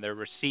estates and their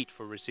receipt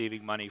for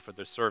receiving money for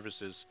the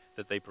services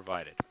that they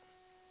provided.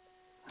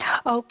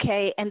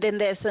 Okay, and then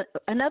there's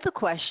another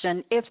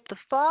question. If the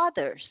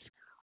fathers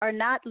are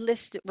not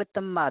listed with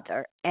the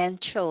mother and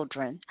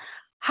children,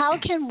 how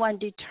can one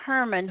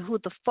determine who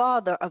the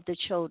father of the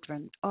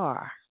children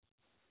are?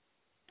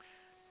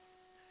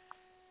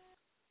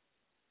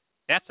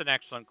 That's an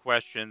excellent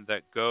question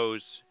that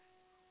goes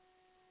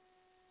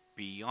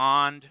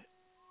beyond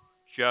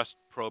just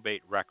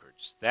probate records.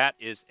 That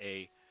is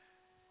a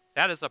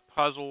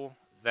puzzle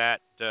that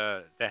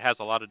has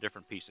a lot of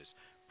different pieces.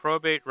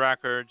 Probate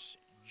records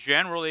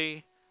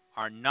generally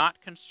are not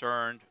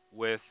concerned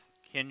with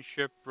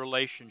kinship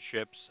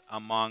relationships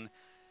among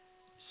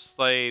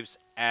slaves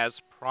as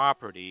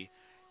property,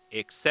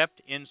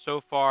 except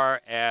insofar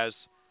as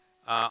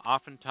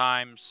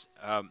oftentimes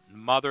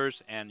mothers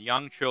and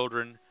young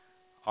children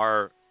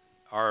are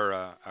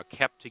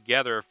kept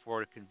together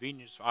for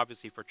convenience,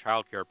 obviously for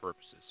child care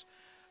purposes.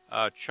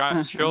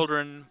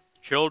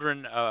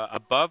 Children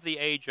above the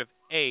age of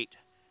 8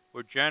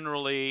 were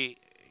generally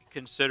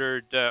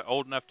considered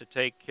old enough to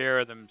take care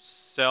of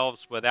themselves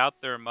without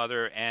their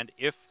mother, and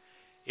if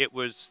it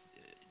was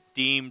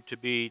deemed to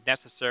be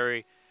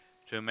necessary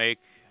to make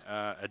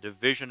a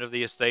division of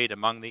the estate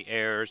among the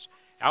heirs,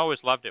 I always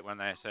loved it when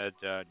they said,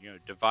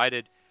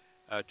 divided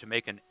to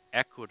make an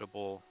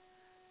equitable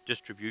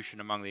distribution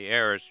among the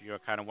heirs. You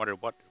kind of wondered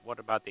what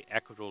about the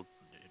equitable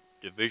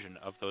division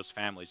of those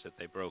families that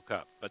they broke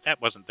up, but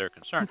that wasn't their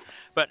concern.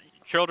 But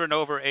children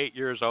over 8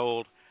 years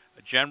old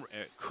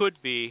could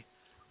be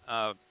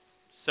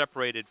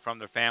separated from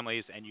their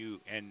families,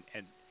 and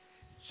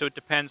so it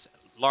depends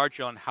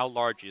largely on how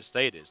large the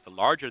estate is. The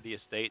larger the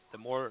estate, the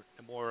more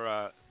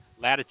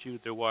latitude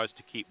there was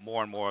to keep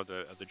more and more of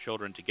the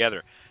children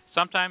together.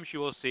 Sometimes you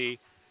will see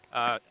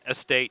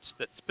estates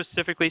that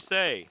specifically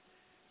say,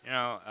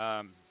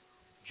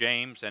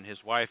 James and his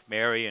wife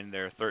Mary and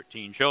their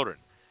 13 children.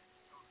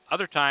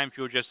 Other times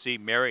you'll just see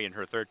Mary and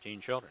her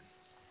 13 children.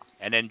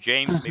 And then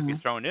James may be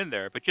thrown in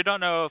there, but you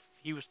don't know if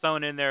he was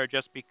thrown in there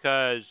just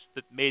because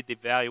it made the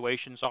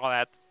valuations all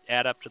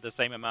add up to the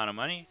same amount of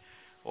money,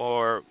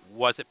 or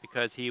was it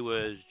because he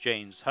was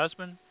Jane's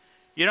husband?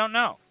 You don't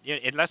know,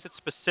 unless it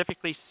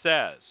specifically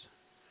says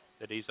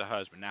that he's a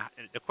husband. Now,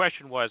 the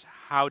question was,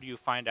 how do you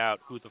find out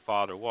who the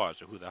father was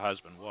or who the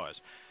husband was?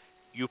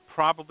 You're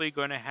probably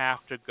going to have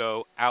to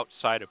go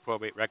outside of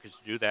probate records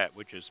to do that,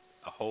 which is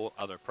a whole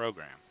other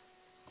program.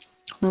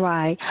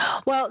 Right.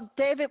 Well,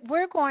 David,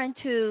 we're going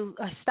to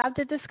stop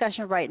the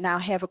discussion right now,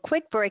 have a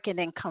quick break, and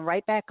then come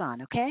right back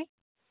on, okay?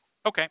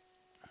 Okay.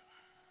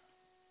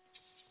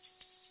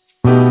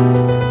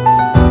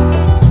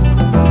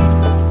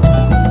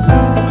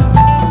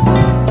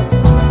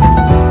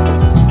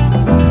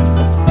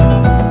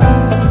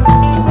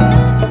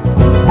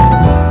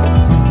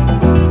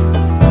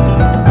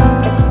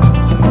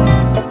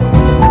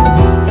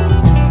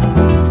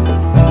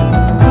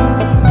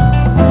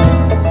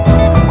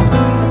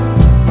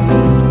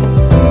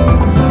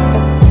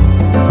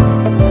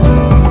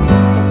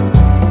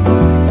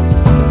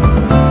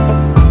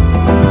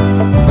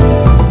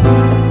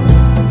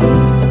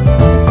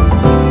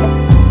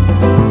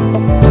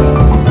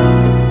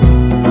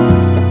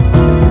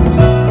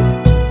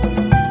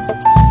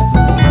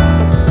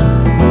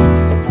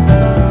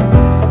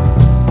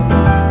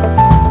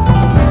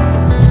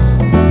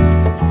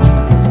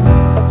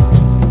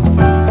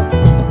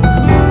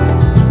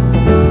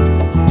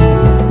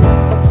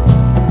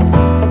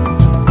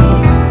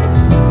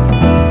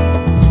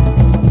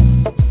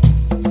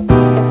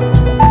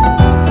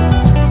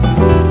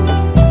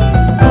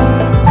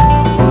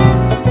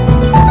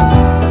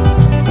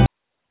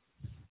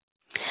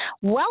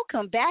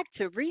 Welcome back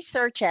to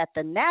Research at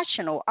the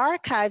National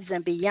Archives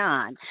and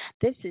Beyond.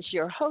 This is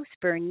your host,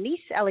 Bernice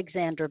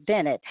Alexander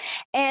Bennett,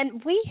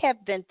 and we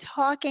have been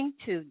talking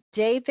to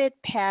David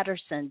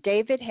Paterson.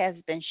 David has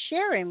been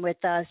sharing with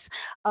us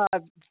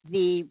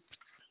the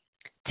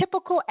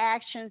typical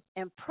actions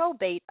and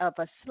probate of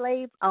a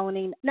slave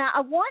owning. Now,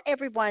 I want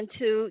everyone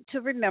to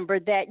remember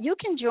that you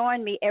can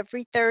join me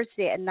every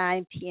Thursday at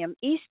 9 p.m.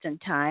 Eastern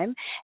Time,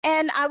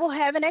 and I will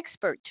have an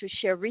expert to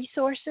share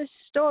resources,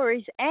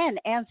 stories, and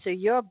answer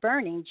your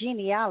burning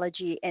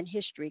genealogy and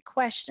history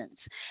questions.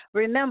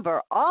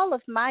 Remember, all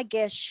of my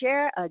guests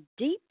share a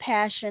deep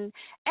passion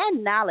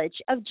and knowledge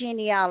of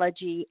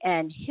genealogy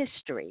and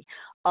history.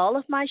 All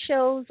of my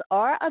shows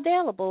are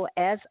available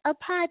as a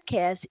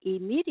podcast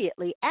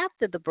immediately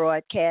after the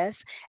broadcast,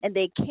 and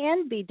they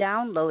can be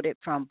downloaded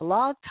from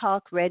Blog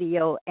Talk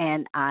Radio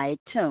and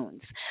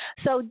iTunes.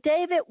 So,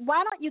 David,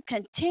 why don't you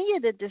continue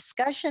the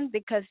discussion,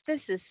 because this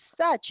is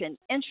such an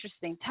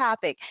interesting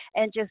topic,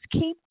 and just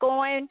keep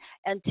going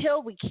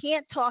until we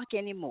can't talk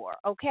anymore,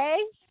 okay?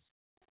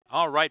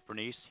 All right,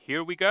 Bernice,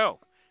 here we go.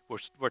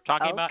 We're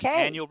talking about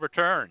annual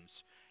returns.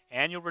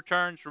 Annual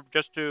returns,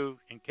 just to,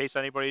 in case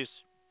anybody's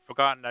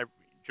forgotten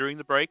during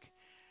the break,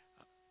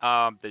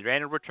 the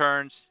annual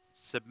returns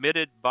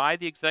submitted by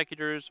the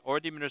executors or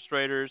the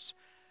administrators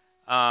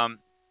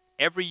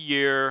every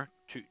year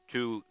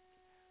to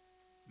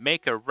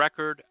make a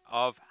record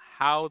of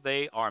how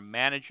they are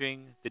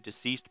managing the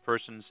deceased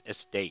person's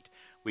estate.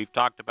 We've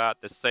talked about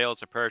the sales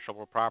of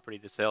perishable property,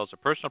 the sales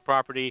of personal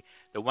property.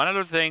 The one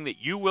other thing that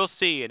you will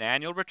see in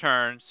annual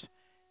returns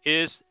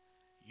is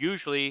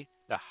usually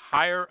the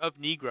hire of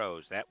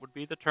Negroes. That would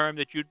be the term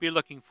that you'd be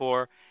looking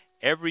for.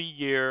 Every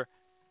year,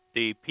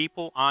 the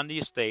people on the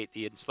estate,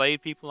 the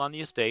enslaved people on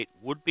the estate,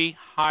 would be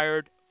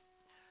hired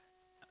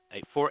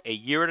for a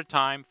year at a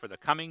time for the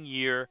coming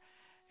year,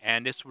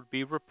 and this would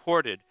be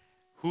reported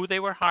who they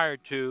were hired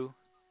to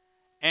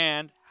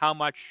and how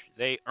much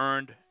they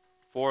earned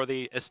for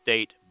the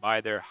estate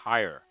by their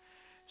hire.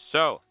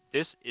 So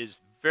this is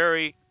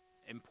very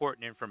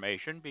important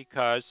information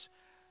because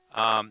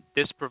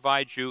this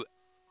provides you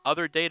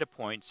other data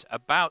points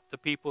about the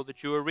people that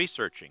you are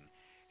researching.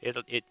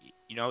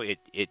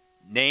 It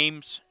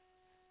names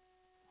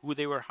who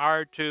they were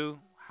hired to,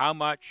 how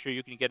much, so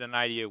you can get an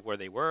idea of where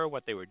they were,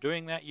 what they were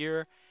doing that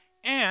year,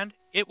 and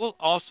it will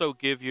also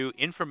give you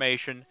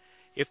information.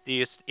 If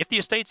the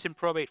estate's in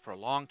probate for a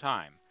long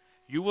time,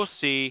 you will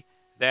see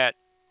that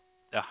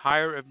the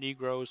hire of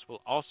Negroes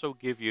will also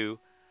give you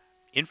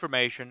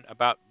information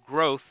about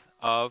growth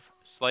of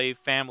slave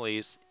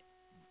families,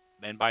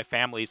 and by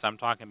families I'm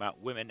talking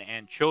about women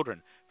and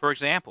children. For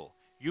example,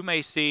 you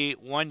may see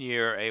one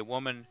year a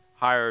woman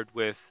hired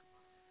with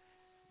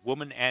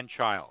woman and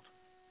child.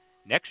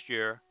 Next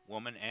year,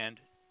 woman and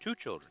 2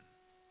 children.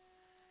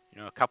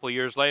 A couple of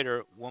years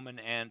later, woman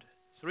and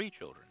 3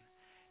 children.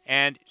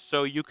 And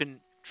so you can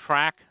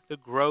track the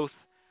growth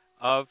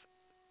of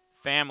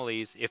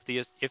families if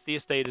the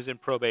estate is in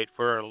probate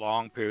for a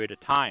long period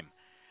of time.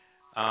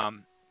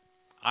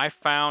 I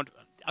found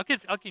I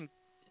think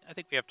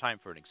we have time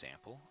for an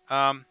example.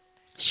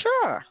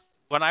 Sure.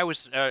 When I was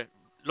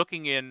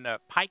looking in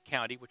Pike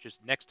County, which is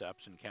next to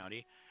Upson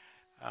County,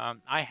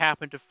 I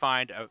happened to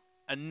find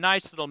a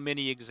nice little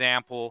mini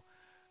example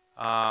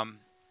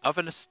of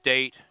an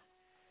estate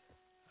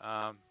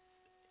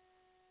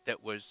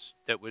that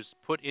was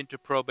put into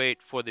probate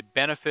for the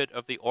benefit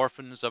of the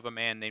orphans of a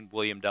man named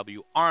William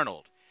W.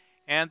 Arnold.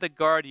 And the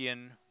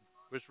guardian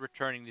was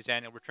returning these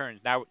annual returns.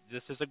 Now,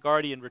 this is a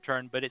guardian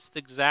return, but it's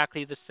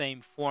exactly the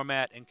same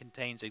format and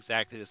contains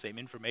exactly the same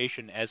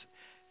information as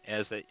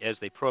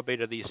the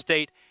probate of the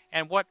estate.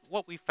 And what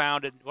we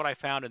found and what I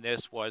found in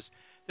this was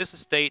this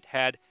estate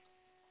had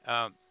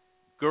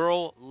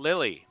girl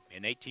Lily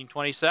in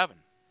 1827,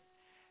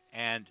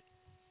 and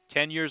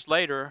 10 years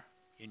later,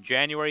 in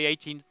January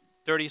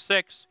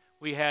 1836,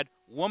 we had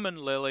woman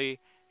Lily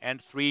and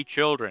 3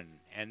 children,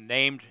 and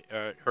named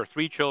her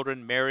 3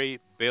 children Mary,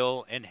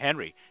 Bill, and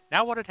Henry.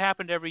 Now, what had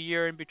happened every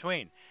year in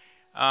between?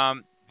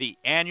 The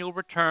annual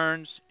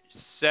returns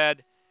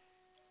said,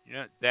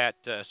 that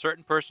a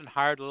certain person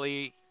hired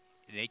Lily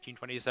in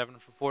 1827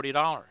 for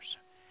 $40.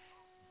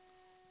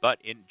 But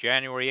in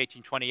January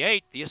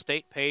 1828, the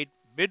estate paid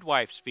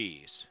midwife's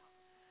fees.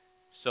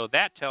 So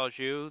that tells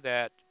you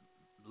that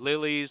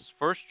Lily's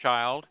first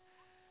child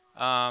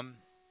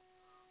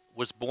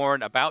was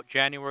born about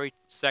January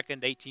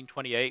 2nd,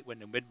 1828, when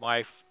the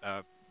midwife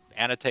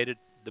annotated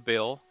the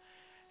bill.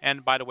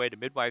 And by the way, the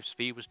midwife's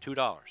fee was $2.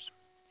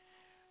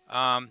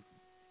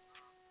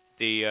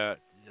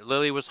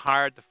 Lily was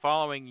hired the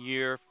following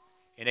year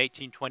in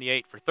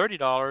 1828 for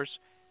 $30,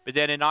 but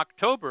then in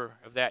October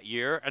of that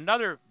year,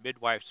 another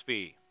midwife's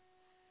fee.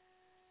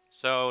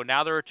 So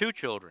now there are 2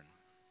 children.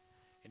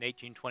 In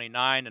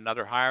 1829,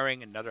 another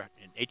hiring, another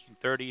in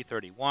 1830,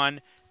 31,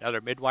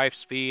 another midwife's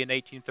fee in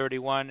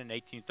 1831 and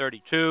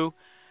 1832.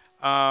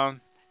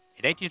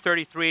 In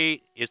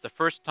 1833 is the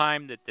first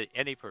time that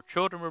any of her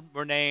children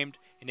were named.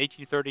 In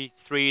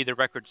 1833, the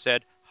record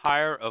said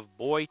hire of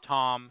boy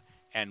Tom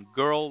and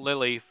girl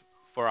Lily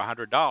for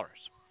 $100.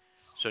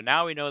 So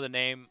now we know the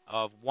name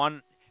of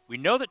one. We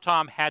know that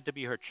Tom had to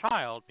be her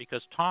child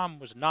because Tom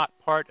was not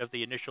part of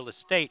the initial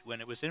estate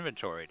when it was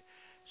inventoried.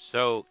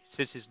 So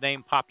since his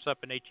name pops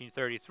up in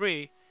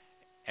 1833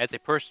 as a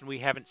person we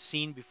haven't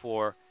seen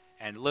before,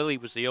 and Lily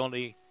was the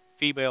only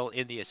female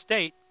in the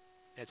estate,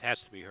 it has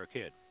to be her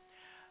kid.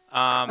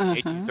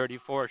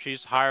 1834, she's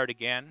hired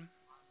again.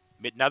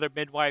 Another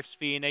midwife's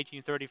fee in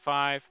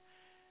 1835,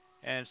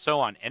 and so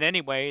on. And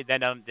anyway,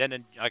 then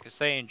like I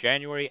say, in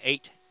January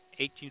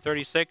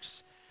 1836,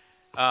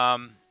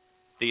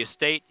 the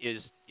estate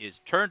is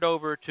turned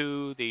over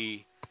to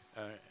the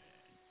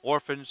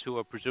orphans who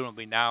are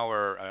presumably now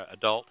are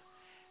adult,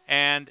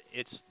 and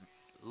it's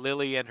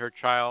Lily and her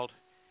child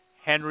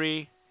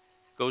Henry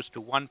goes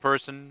to one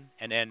person,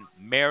 and then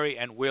Mary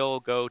and Will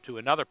go to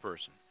another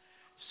person.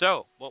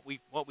 So what we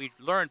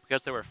learned,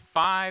 because there were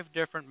 5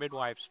 different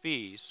midwives'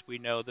 fees, we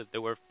know that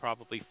there were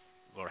probably,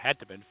 or had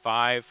to have been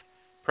 5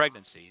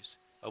 pregnancies,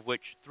 of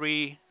which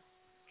 3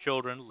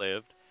 children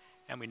lived,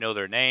 and we know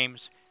their names.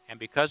 And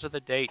because of the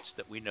dates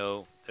that we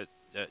know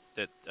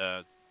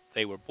that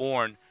they were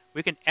born,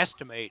 we can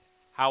estimate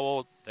how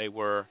old they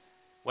were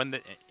when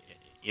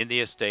in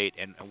the estate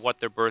and what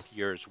their birth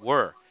years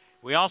were.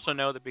 We also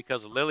know that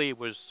because Lily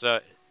was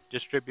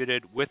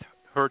distributed with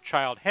her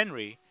child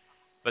Henry,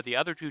 but the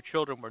other 2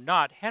 children were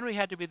not, Henry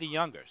had to be the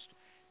youngest,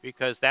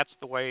 because that's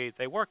the way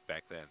they worked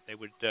back then. They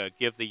would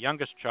give the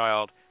youngest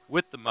child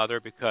with the mother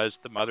because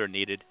the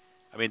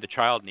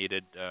child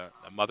needed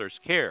a mother's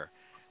care,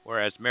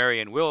 whereas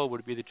Mary and Will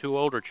would be the 2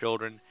 older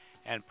children,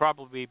 and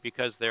probably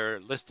because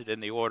they're listed in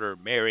the order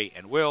Mary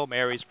and Will,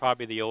 Mary's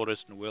probably the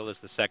oldest, and Will is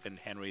the second,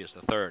 Henry is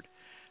the third.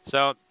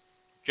 So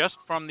just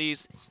from these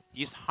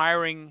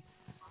hiring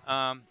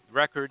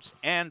records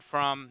and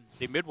from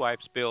the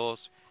midwife's bills,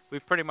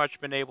 we've pretty much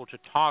been able to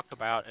talk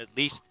about at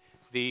least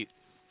the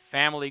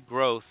family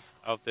growth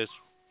of this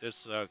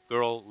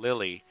girl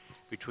Lily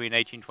between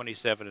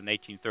 1827 and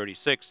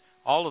 1836,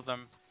 all of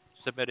them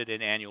submitted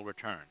in annual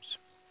returns.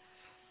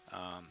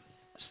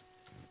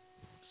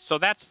 So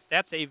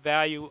that's a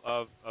value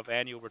of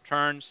annual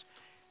returns.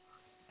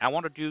 I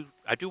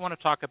do want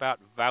to talk about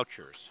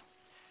vouchers.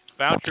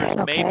 Vouchers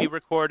may be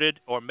recorded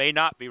or may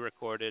not be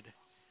recorded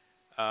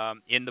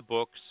in the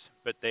books,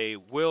 but they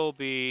will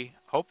be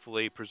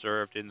hopefully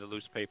preserved in the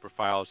loose paper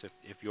files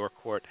if your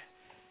court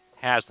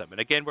has them. And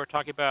again, we're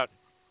talking about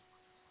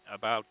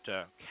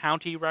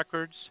county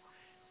records.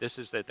 This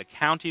is at the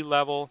county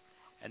level,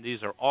 and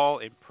these are all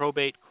in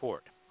probate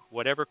court.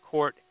 Whatever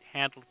court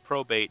handled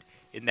probate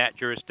in that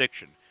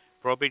jurisdiction.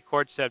 Probate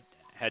courts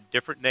had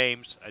different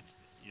names.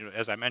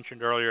 As I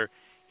mentioned earlier,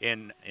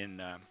 in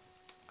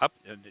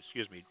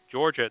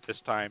Georgia at this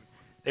time,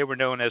 they were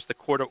known as the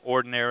Court of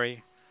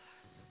Ordinary.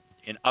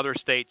 In other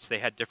states, they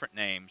had different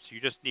names.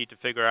 You just need to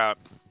figure out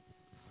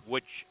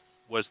which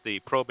was the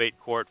probate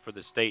court for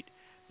the state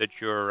that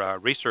you're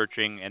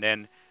researching, and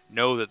then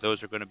know that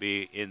those are going to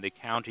be in the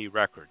county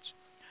records.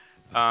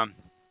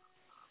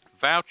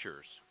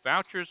 Vouchers.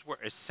 Vouchers were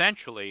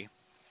essentially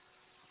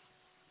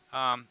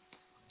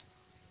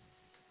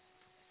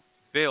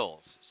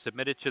bills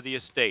submitted to the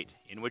estate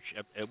in which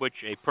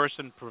a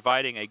person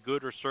providing a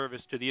good or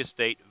service to the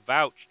estate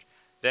vouched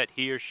that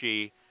he or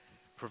she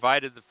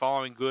provided the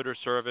following good or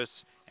service,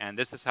 and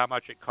this is how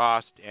much it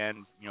cost,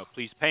 and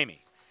please pay me.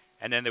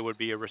 And then there would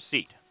be a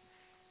receipt.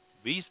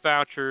 These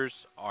vouchers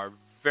are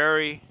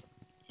very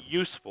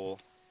useful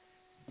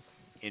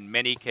in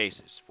many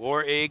cases.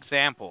 For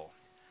example,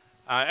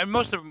 and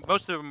most of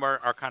them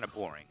are kind of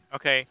boring.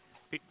 Okay,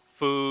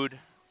 food,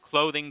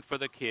 clothing for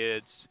the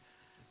kids,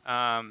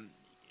 um,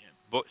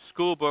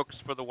 school books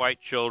for the white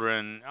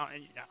children,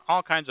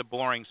 all kinds of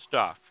boring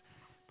stuff.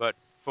 But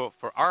for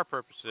our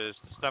purposes,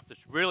 the stuff that's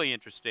really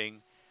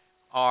interesting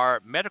are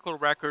medical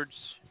records,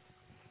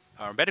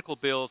 or medical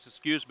bills,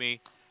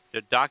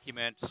 that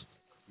document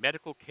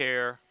medical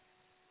care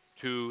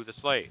to the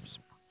slaves.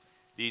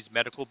 These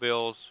medical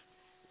bills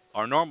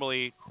are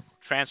normally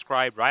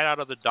transcribed right out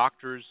of the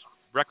doctor's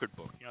record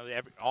book.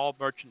 All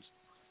merchants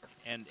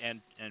and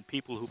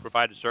people who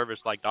provided service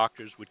like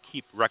doctors would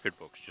keep record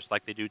books just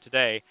like they do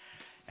today.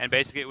 And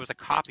basically it was a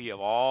copy of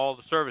all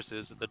the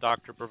services that the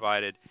doctor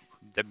provided,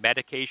 the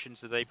medications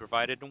that they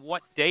provided, and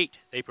what date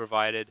they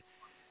provided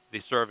the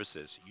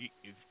services.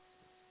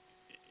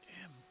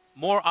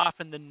 More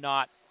often than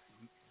not,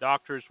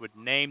 doctors would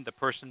name the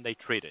person they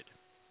treated.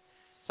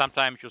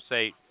 Sometimes you'll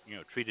say,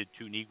 treated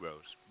two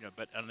Negroes.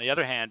 But on the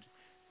other hand,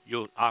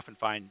 you'll often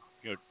find,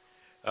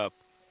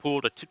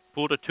 pulled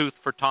a tooth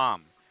for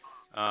Tom,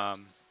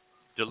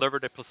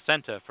 delivered a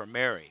placenta for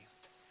Mary,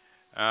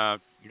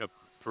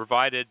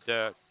 provided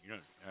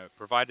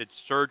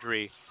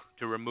surgery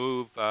to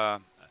remove a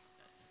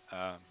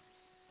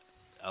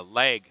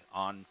leg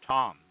on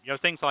Tom.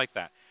 Things like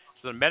that.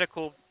 So the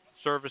medical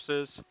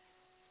services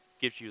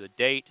gives you the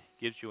date,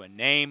 gives you a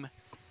name,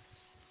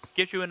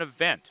 gives you an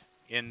event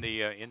in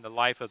the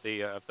life of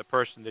the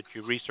person that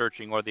you're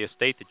researching or the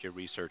estate that you're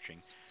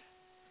researching.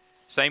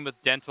 Same with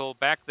dental.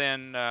 Back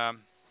then,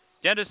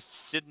 dentists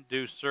didn't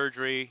do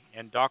surgery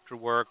and doctor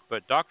work,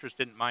 but doctors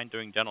didn't mind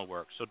doing dental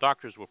work, so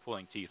doctors were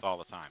pulling teeth all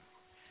the time.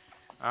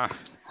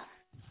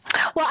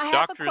 Well, I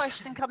have a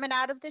question coming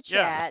out of the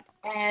chat,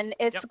 and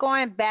it's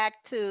going back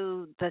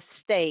to the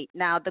state.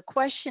 Now, the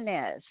question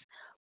is,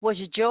 was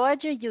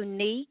Georgia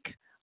unique,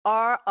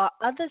 or are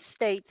other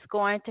states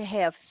going to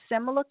have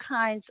similar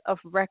kinds of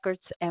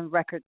records and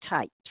record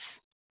types?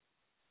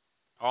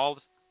 All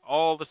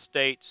the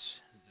states.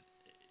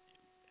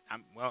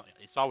 Well,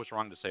 it's always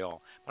wrong to say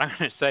all, but I'm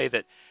going to say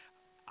that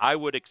I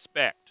would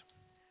expect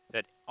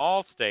that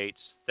all states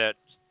that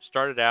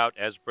started out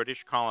as British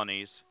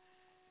colonies,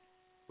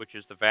 which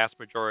is the vast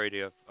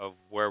majority of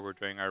where we're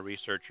doing our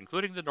research,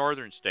 including the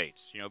northern states,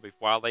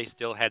 while they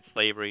still had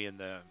slavery in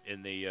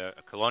the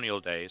colonial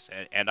days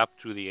and up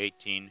to the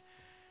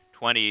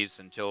 1820s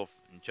until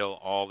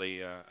all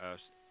the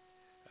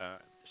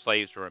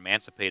slaves were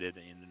emancipated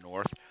in the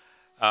north,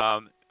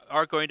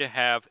 are going to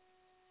have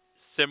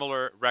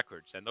similar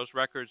records, and those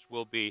records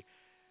will be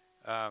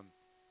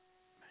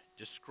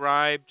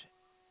described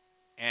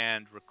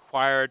and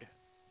required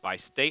by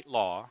state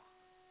law.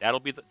 That'll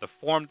be the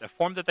form. The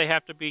form that they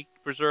have to be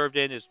preserved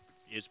in is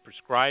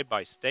prescribed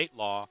by state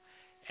law,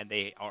 and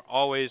they are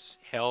always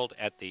held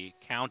at the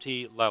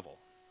county level.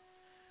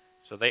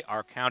 So they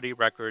are county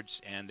records,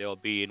 and they'll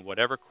be in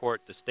whatever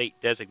court the state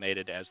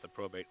designated as the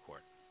probate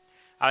court.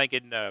 I think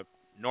in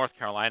North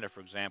Carolina, for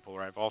example,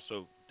 where I've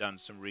also done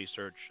some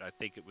research, I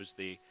think it was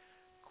the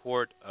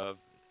Court of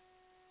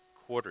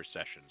Quarter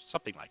Sessions,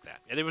 something like that.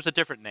 And it was a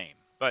different name,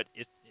 but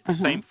it's the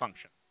same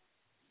function.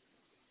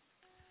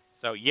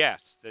 So yes,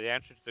 the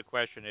answer to the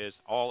question is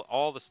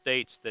all the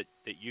states that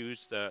use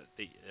the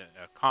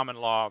common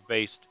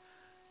law-based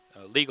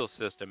legal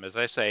system, as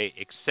I say,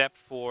 except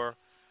for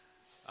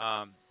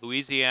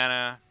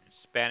Louisiana,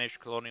 Spanish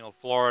colonial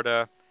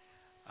Florida,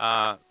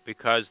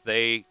 because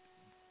they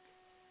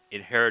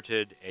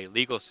inherited a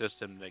legal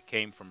system that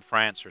came from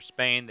France or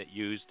Spain that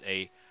used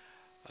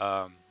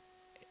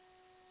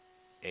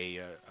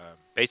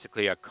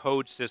basically a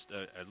code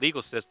system, a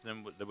legal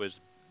system that was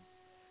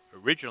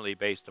originally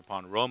based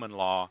upon Roman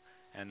law,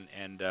 and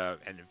in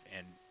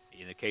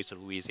the case of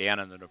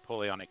Louisiana, the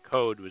Napoleonic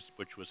Code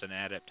which was an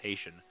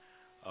adaptation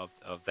of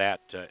that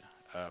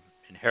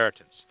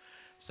inheritance.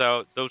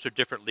 So those are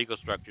different legal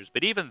structures.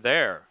 But even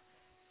there,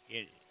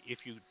 if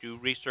you do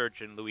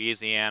research in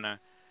Louisiana,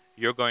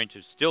 you're going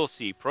to still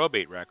see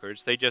probate records.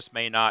 They just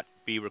may not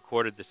be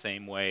recorded the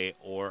same way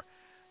or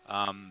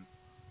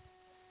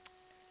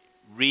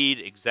read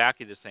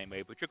exactly the same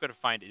way, but you're going to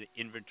find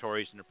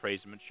inventories and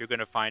appraisements. You're going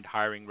to find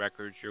hiring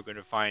records. You're going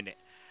to find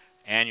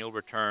annual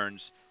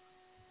returns.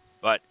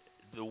 But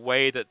the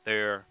way that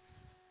their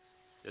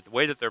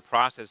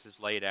process is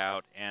laid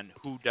out and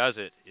who does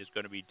it is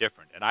going to be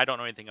different. And I don't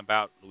know anything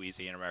about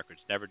Louisiana records.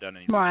 Never done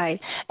anything. Right.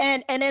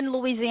 And in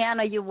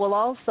Louisiana, you will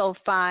also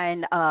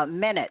find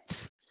minutes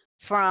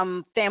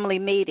from family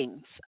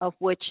meetings of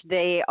which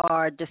they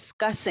are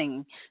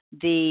discussing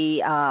the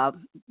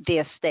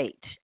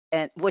estate,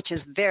 and which is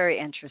very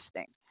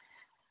interesting.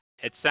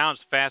 It sounds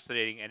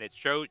fascinating, and it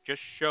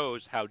just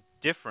shows how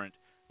different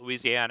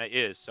Louisiana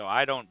is. So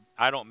I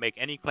don't make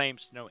any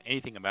claims to know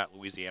anything about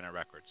Louisiana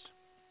records.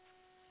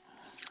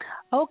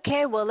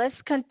 Okay, well,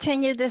 let's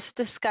continue this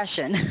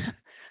discussion.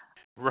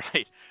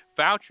 Right.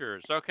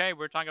 Vouchers. Okay,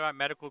 we're talking about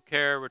medical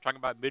care. We're talking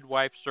about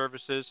midwife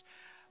services.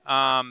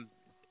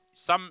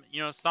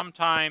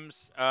 Sometimes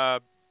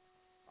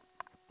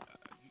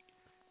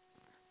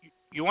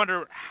you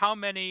wonder how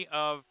many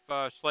of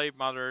slave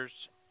mothers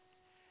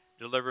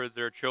delivered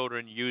their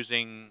children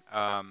using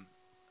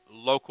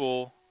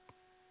local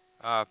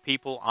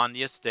people on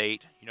the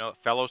estate,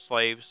 fellow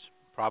slaves,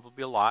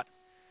 probably a lot,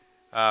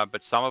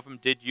 but some of them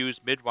did use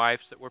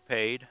midwives that were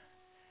paid.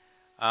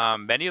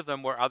 Many of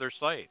them were other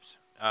slaves.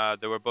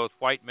 There were both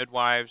white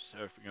midwives,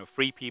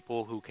 free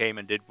people who came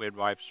and did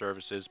midwife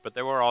services, but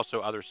there were also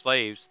other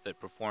slaves that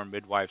performed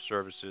midwife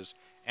services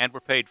and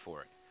were paid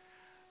for it.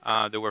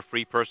 There were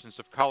free persons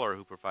of color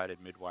who provided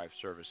midwife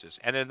services,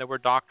 and then there were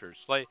doctors.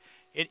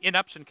 In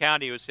Upson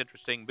County, it was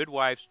interesting.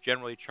 Midwives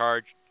generally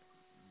charged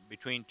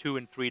between $2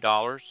 and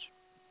 $3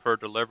 per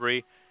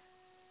delivery.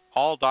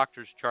 All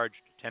doctors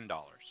charged $10.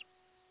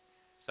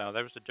 So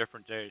there was a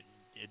difference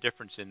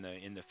in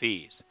the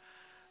fees.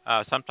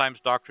 Sometimes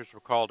doctors were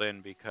called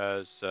in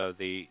because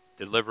the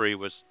delivery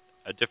was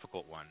a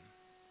difficult one,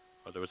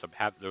 or there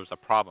was a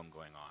problem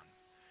going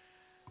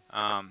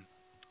on.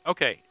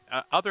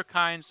 Other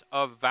kinds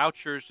of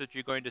vouchers that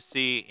you're going to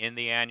see in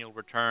the annual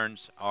returns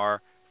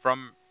are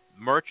from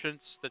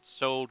merchants that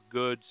sold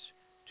goods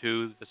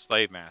to the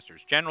slave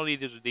masters. Generally,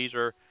 these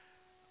are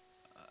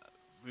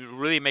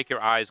really make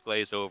your eyes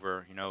glaze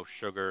over.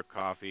 Sugar,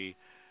 coffee,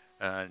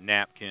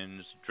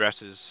 napkins,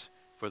 dresses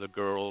for the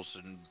girls,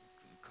 and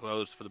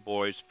clothes for the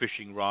boys,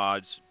 fishing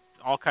rods,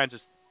 all kinds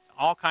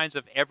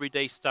of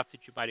everyday stuff that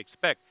you might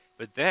expect.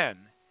 But then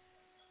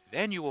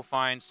you will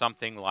find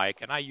something like,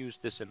 and I use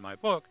this in my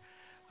book,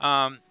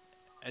 a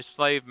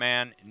slave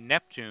man,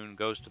 Neptune,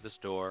 goes to the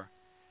store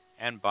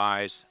and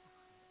buys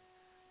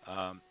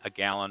a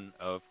gallon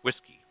of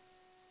whiskey.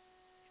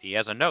 He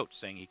has a note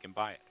saying he can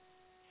buy it.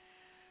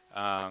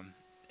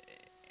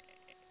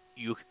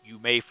 You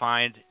may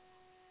find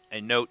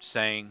a note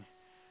saying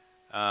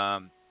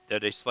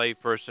that a slave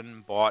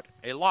person bought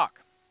a lock,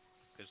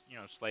 because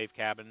slave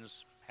cabins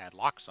had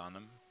locks on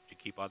them to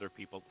keep other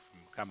people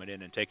from coming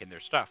in and taking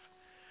their stuff.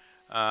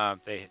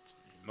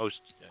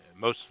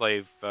 Most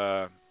slave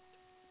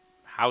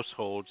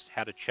households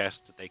had a chest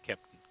that they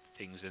kept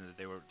things in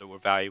that were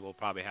valuable.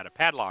 Probably had a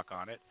padlock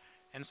on it,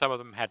 and some of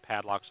them had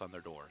padlocks on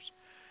their doors.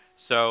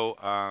 So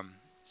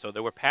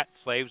there were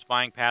slaves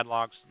buying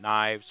padlocks,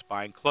 knives,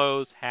 buying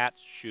clothes, hats,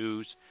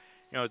 shoes.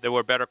 They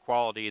were better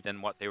quality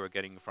than what they were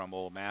getting from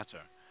old master.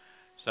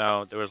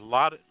 So there was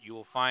you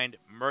will find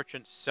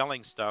merchants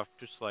selling stuff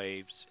to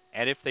slaves,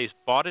 and if they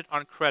bought it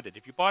on credit,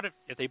 if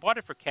they bought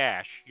it for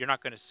cash, you're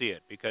not going to see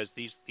it, because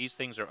these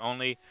things are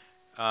only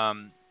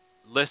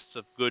lists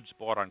of goods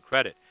bought on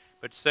credit.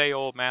 But say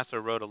old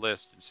master wrote a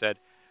list and said,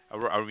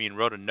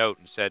 wrote a note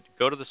and said,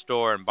 go to the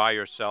store and buy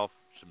yourself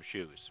some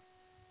shoes.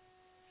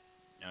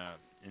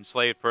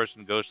 Enslaved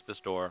person goes to the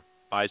store,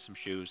 buys some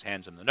shoes,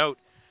 hands him the note.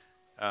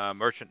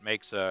 Merchant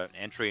makes an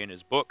entry in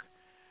his book.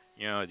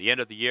 At the end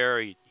of the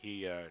year,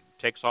 he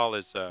takes all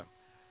his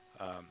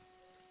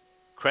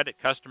credit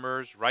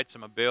customers, writes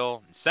them a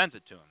bill, and sends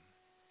it to him.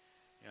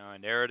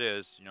 And there it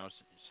is.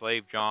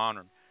 Slave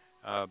John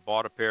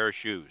bought a pair of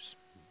shoes.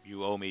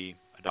 You owe me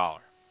 $1.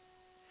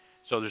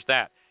 So there's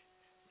that.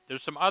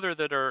 There's some other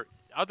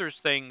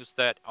things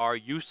that are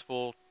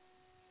useful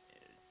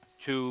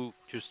to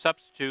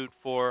substitute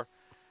for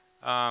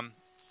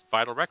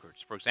vital records.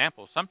 For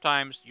example,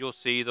 sometimes you'll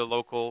see the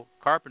local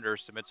carpenter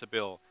submits a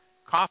bill,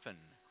 coffin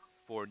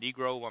for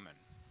Negro woman.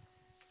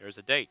 There's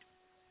a date.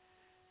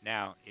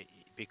 Now,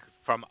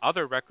 from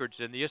other records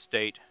in the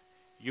estate,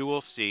 you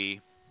will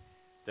see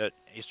that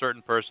a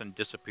certain person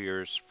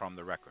disappears from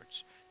the records.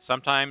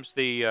 Sometimes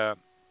the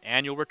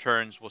annual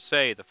returns will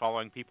say the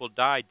following people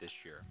died this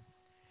year,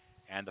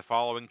 and the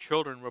following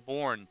children were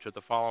born to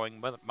the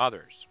following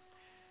mothers.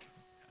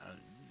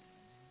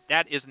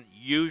 That isn't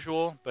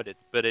usual, but it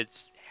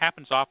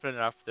happens often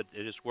enough that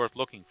it is worth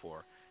looking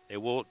for. They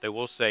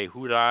will say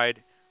who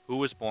died, who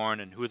was born,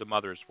 and who the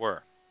mothers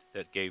were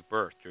that gave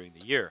birth during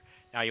the year.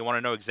 Now, you want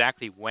to know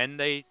exactly when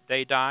they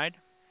died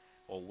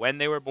or when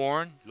they were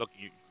born.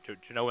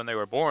 To know when they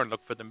were born,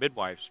 look for the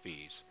midwife's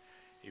fees.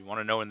 If you want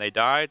to know when they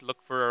died, look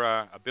for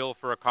a bill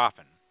for a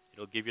coffin.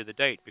 It'll give you the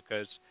date,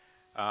 because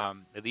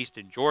at least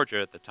in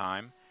Georgia at the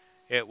time,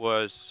 it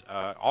was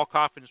all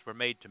coffins were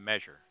made to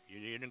measure. You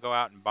didn't go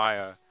out and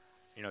buy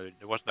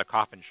there wasn't a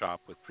coffin shop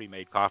with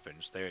pre-made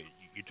coffins.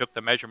 You took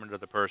the measurement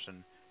of the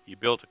person, you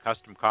built a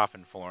custom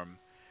coffin for him,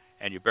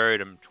 and you buried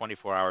him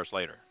 24 hours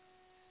later.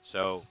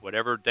 So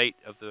whatever date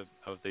of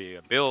the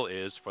bill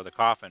is for the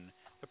coffin,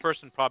 the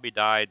person probably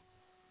died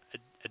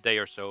a day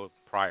or so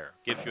prior.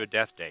 Gives you a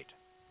death date.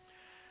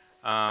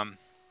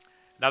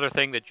 Another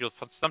thing that you'll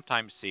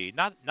sometimes see,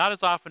 not as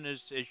often as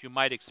you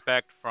might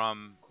expect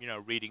from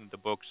reading the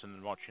books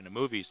and watching the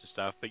movies and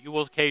stuff, but you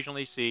will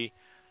occasionally see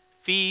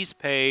fees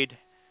paid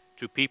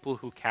to people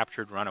who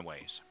captured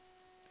runaways.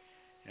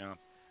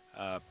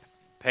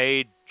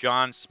 Paid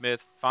John Smith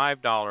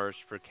 $5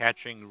 for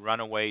catching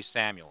runaway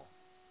Samuel.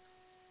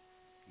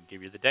 I'll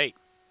give you the date.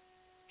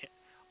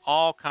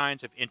 All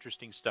kinds of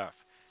interesting stuff.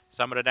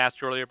 Someone had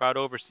asked earlier about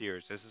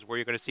overseers. This is where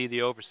you're going to see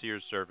the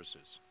overseers'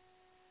 services.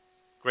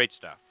 Great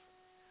stuff.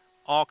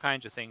 All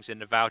kinds of things in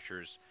the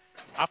vouchers.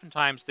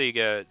 Oftentimes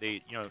the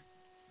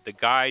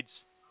guides,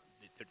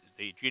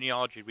 the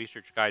genealogy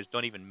research guys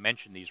don't even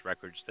mention these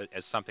records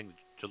as something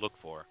to look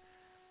for.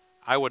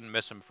 I wouldn't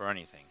miss them for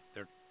anything.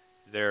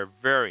 They're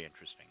very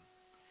interesting.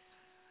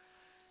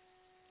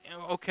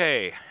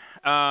 Okay,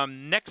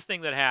 next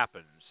thing that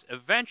happens,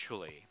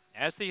 eventually,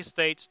 as the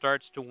estate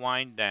starts to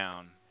wind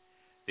down,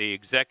 the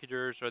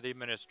executors or the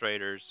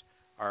administrators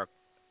are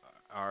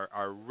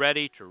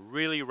ready to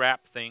really wrap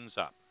things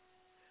up.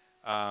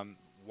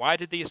 Why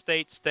did the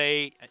estate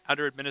stay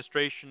under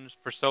administrations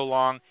for so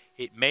long?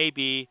 It may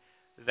be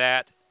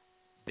that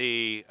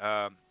the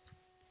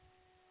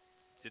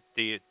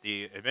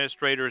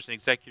administrators and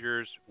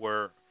executors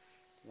were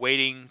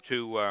waiting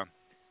for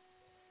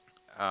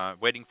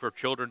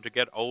children to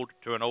get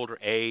to an older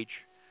age.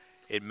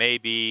 It may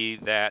be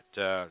that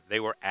they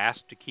were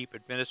asked to keep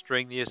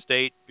administering the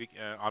estate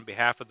on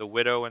behalf of the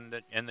widow and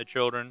the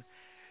children.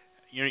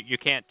 You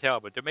can't tell,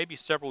 but there may be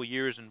several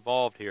years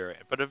involved here.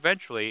 But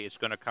eventually, it's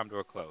going to come to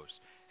a close.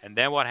 And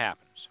then what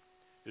happens?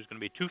 There's going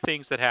to be two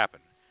things that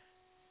happen: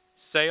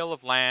 sale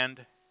of land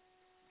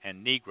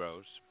and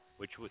Negroes,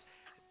 which was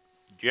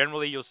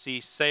generally you'll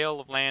see sale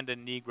of land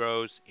and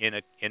Negroes in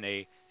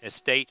a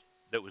estate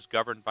that was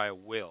governed by a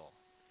will,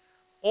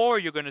 or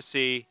you're going to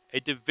see a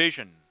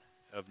division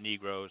of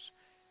Negroes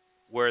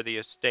where the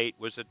estate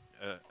was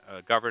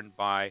governed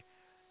by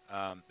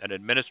an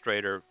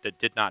administrator that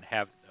did not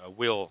have a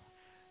will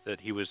that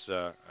he was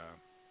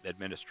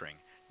administering.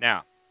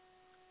 Now,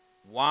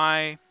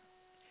 why?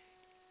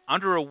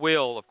 Under a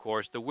will, of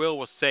course, the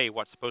will say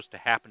what's supposed to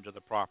happen to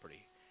the property.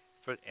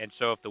 And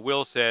so if the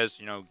will says,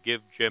 give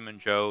Jim and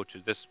Joe to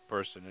this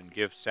person and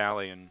give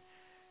Sally and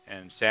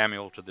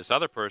Samuel to this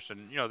other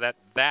person,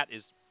 that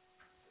is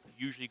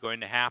usually going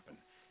to happen.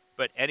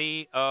 But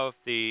any of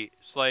the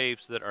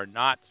slaves that are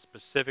not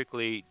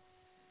specifically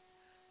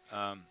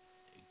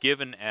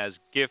given as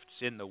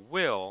gifts in the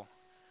will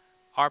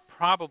are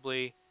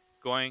probably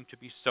going to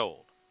be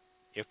sold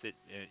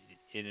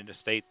in an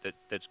estate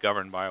that's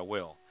governed by a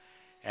will.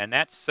 And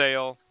that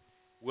sale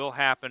will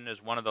happen as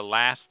one of the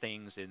last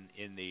things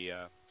in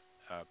the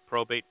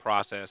probate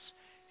process.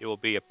 It will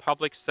be a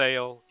public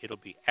sale. It'll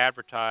be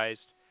advertised,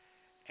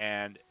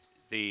 and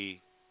the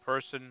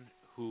person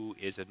who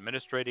is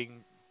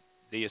administrating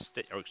the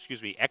estate,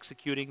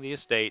 executing the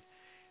estate,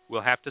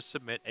 will have to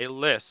submit a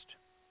list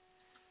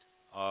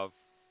of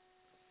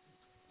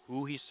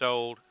who he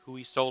sold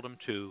them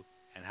to,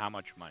 and how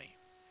much money.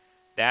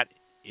 That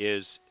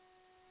is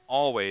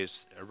always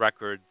a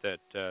record that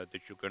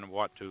you're going to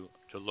want to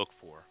look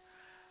for,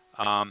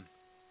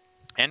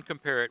 and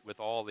compare it with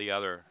all the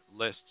other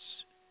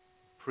lists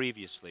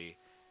previously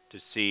to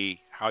see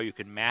how you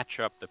can match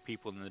up the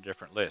people in the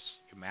different lists.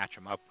 You match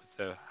them up with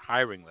the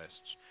hiring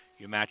lists.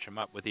 You match them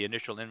up with the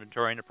initial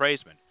inventory and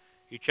appraisement.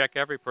 You check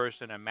every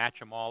person and match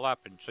them all up,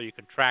 and so you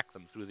can track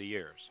them through the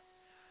years.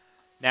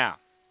 Now,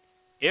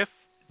 if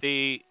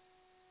the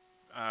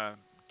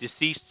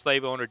deceased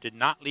slave owner did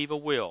not leave a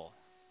will,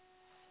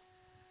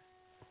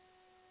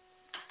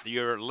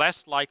 you're less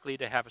likely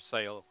to have a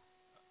sale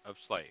of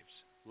slaves.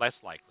 Less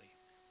likely.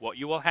 What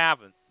you will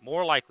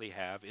more likely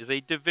have, is a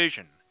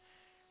division.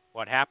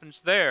 What happens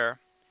there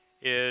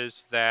is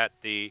that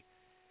the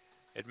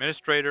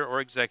administrator or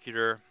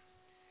executor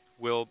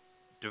will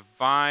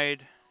divide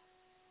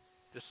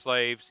the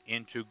slaves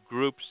into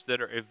groups that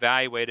are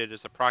evaluated as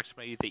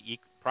approximately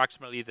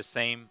the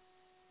same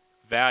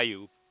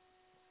value,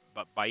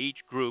 but by each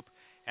group,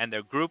 and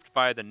they're grouped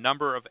by the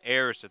number of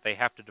heirs that they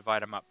have to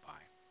divide them up by.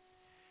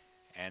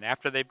 And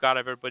after they've got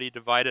everybody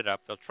divided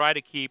up, they'll try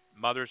to keep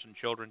mothers and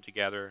children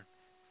together,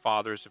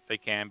 fathers if they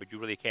can, but you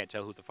really can't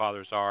tell who the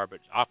fathers are. But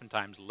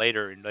oftentimes in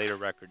later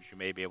records, you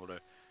may be able to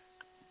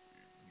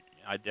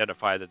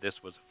identify that this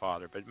was a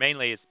father. But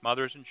mainly it's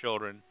mothers and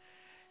children,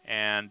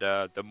 and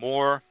the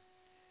more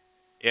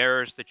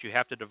heirs that you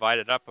have to divide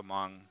it up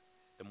among,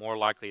 the more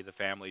likely the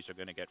families are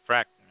going to get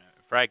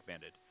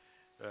fragmented.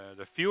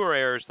 The fewer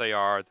heirs they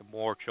are, the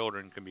more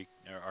children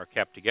are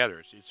kept together.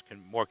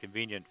 It's more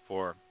convenient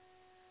for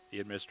the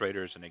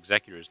administrators and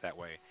executors that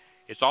way.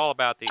 It's all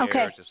about the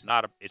heirs. It's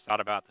not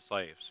about the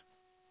slaves.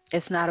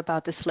 It's not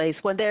about the slaves.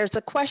 Well, there's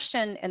a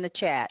question in the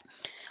chat,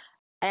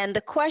 and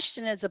the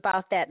question is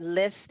about that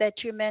list that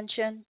you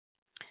mentioned.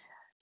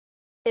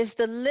 Is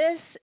the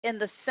list in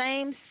the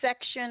same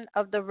section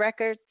of the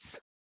records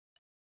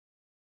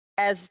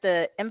as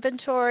the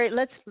inventory?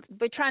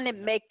 We're trying to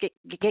make it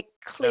get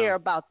clear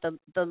about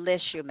the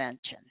list you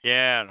mentioned.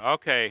 Yeah.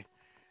 Okay.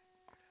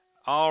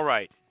 All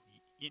right.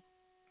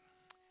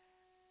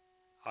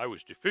 I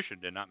was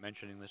deficient in not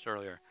mentioning this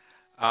earlier.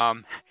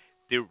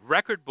 The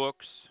record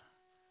books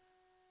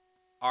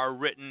are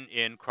written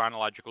in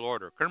chronological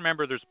order.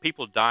 Remember, there's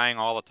people dying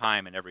all the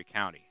time in every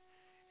county,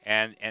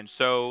 and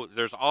so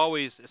there's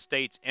always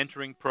estates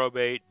entering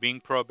probate,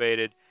 being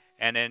probated,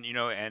 and then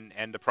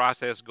and the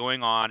process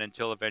going on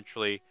until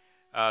eventually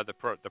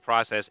the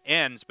process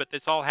ends. But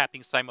it's all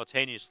happening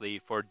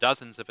simultaneously for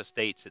dozens of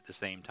estates at the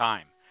same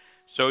time.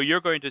 So you're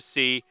going to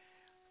see.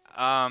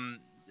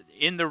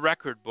 In the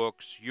record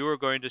books, you are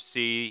going to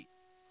see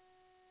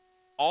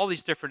all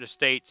these different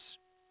estates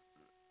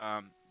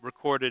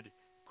recorded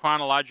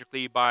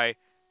chronologically by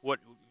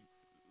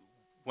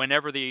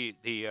whenever the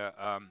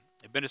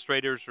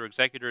administrators or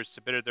executors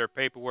submitted their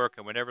paperwork,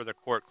 and whenever the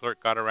court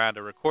clerk got around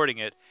to recording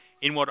it,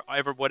 in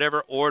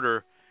whatever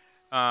order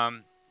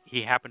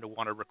he happened to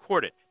want to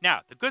record it. Now,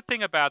 the good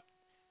thing about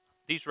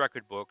these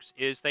record books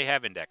is they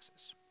have indexes.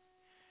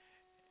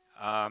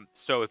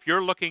 So if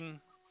you're looking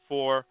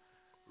for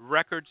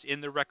records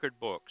in the record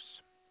books,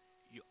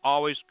 you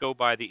always go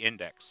by the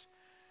index.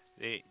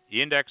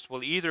 The index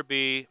will either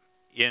be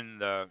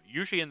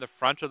usually in the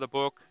front of the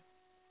book,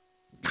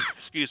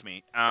 excuse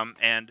me,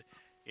 and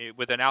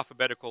with an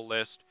alphabetical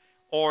list,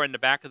 or in the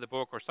back of the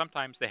book, or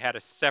sometimes they had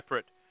a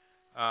separate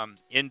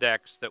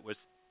index that was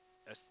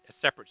a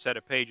separate set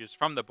of pages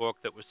from the book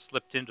that was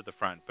slipped into the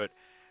front. But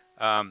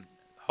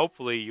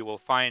hopefully you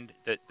will find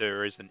that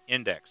there is an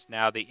index.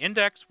 Now, the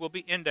index will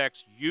be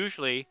indexed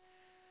usually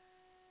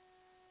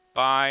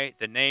by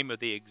the name of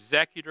the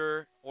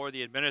executor or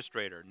the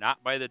administrator,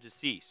 not by the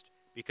deceased,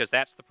 because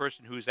that's the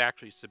person who's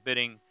actually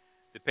submitting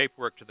the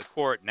paperwork to the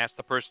court, and that's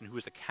the person who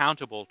is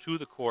accountable to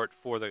the court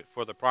for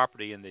the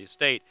property in the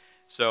estate.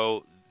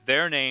 So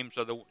their names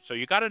are so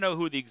you got to know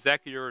who the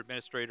executor or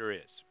administrator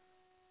is.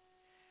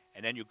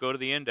 And then you go to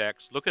the index,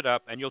 look it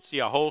up, and you'll see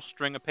a whole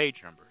string of page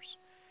numbers.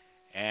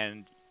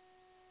 And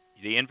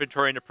the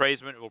inventory and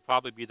appraisement will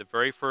probably be the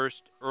very first,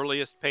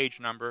 earliest page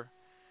number.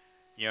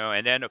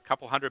 And then a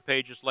couple hundred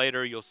pages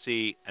later, you'll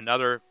see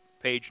another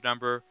page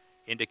number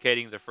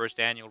indicating the first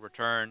annual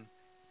return,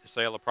 the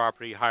sale of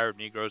property, hired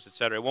Negroes,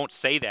 etc. It won't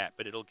say that,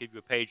 but it'll give you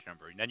a page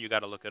number, and then you got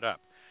to look it up.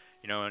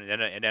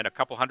 And then a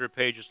couple hundred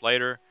pages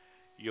later,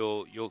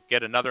 you'll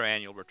get another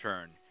annual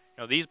return.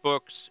 These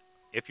books,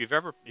 if you've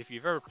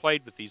ever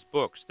played with these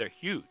books, they're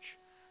huge.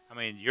 I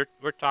mean,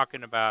 we're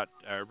talking about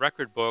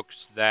record books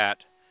that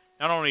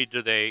not only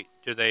do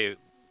they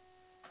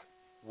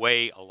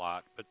weigh a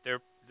lot, but their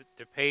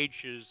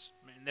pages,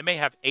 they may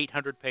have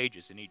 800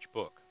 pages in each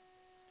book.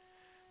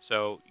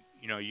 So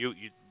you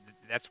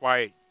that's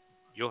why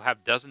you'll have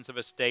dozens of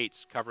estates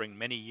covering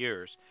many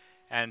years,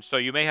 and so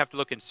you may have to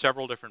look in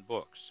several different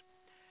books.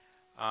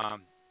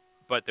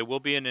 But there will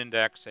be an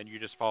index, and you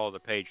just follow the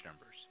page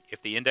numbers.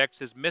 If the index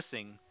is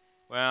missing,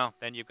 well,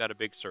 then you've got a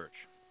big search.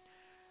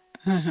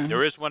 Mm-hmm.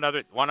 There is one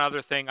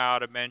other thing I ought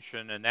to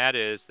mention, and that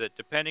is that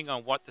depending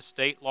on what the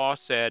state law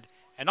said,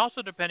 and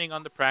also depending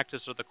on the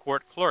practice of the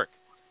court clerk,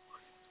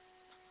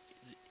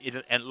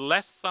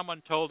 unless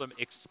someone told them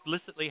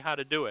explicitly how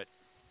to do it,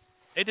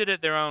 they did it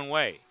their own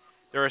way.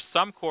 There are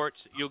some courts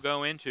you'll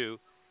go into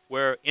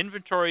where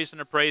inventories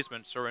and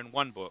appraisements are in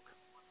one book,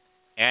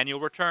 annual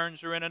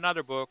returns are in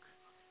another book,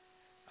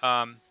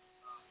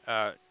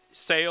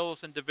 sales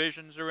and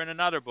divisions are in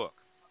another book,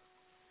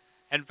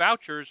 and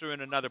vouchers are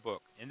in another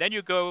book. And then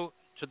you go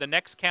to the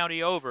next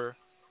county over,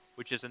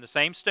 which is in the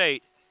same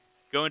state,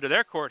 go into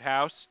their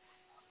courthouse,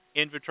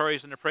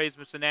 inventories and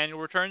appraisements and annual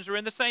returns are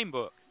in the same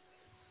book.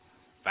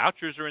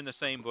 Vouchers are in the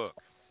same book.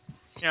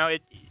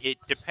 It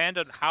depends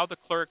on how the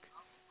clerk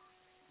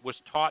was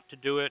taught to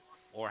do it,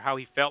 or how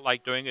he felt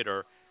like doing it,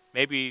 or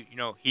maybe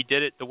he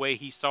did it the way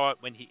he saw it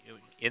when he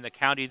in the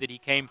county that he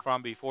came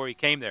from before he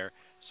came there.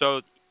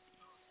 So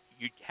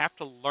you have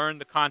to learn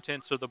the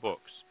contents of the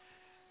books,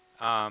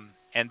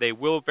 and they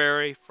will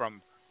vary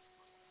from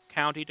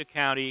county to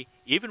county,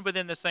 even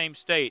within the same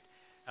state,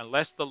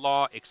 unless the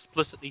law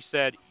explicitly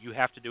said you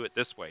have to do it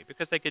this way,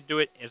 because they could do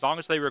it as long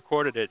as they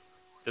recorded it.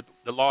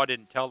 The law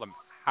didn't tell them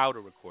how to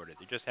record it;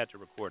 they just had to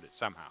record it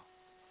somehow.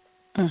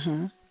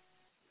 Mm-hmm.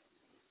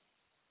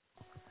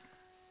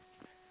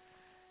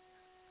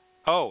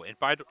 Oh,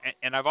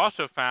 and I've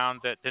also found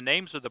that the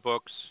names of the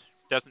books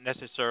doesn't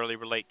necessarily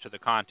relate to the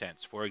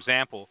contents. For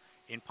example,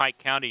 in Pike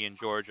County in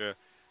Georgia,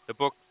 the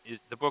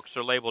books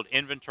are labeled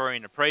inventory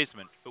and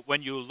appraisement, but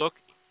when you look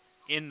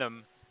in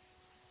them,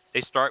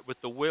 they start with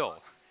the will.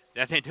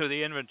 Then they do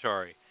the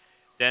inventory.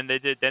 Then they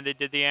did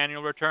the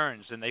annual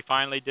returns, and they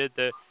finally did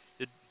the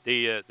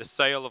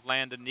sale of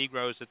land and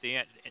Negroes at the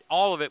end.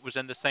 All of it was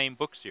in the same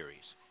book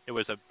series. It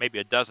was maybe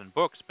a dozen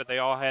books, but they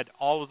all had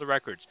all of the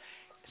records.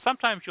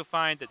 Sometimes you'll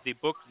find that the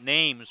book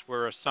names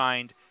were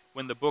assigned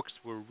when the books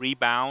were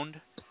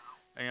rebound,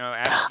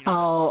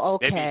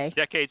 okay. maybe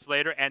decades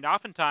later. And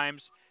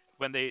oftentimes,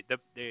 when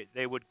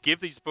they would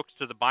give these books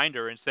to the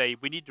binder and say,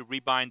 "We need to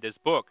rebind this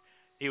book,"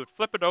 he would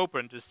flip it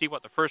open to see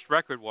what the first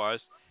record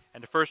was,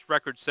 and the first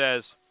record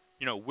says,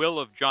 "Will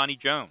of Johnny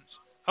Jones."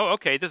 Oh,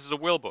 okay, this is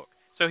a will book.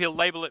 So he'll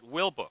label it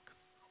Will Book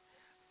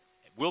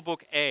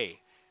A.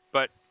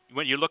 But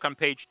when you look on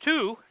page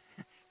 2,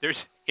 there's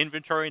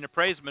inventory and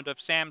appraisement of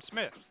Sam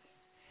Smith.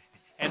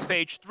 And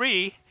page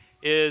 3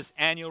 is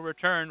annual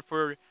return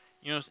for,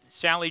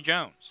 Sally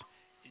Jones.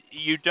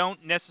 You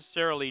don't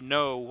necessarily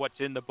know what's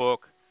in the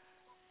book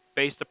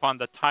based upon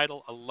the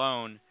title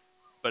alone,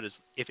 but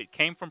if it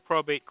came from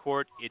probate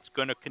court, it's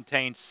going to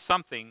contain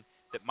something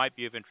that might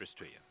be of interest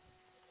to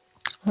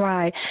you.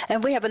 Right.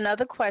 And we have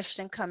another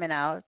question coming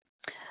out.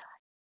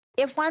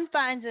 If one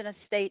finds an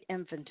estate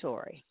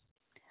inventory,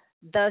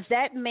 does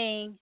that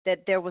mean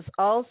that there was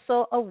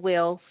also a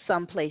will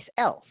someplace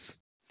else?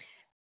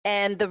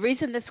 And the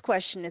reason this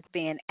question is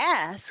being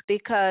asked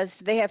because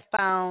they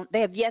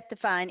have yet to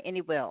find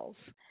any wills,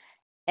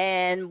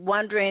 and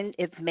wondering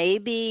if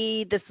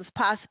maybe this was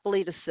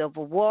possibly the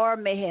Civil War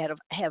may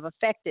have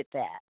affected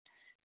that.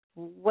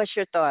 What's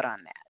your thought on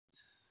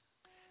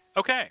that?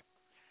 Okay.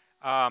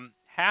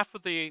 Half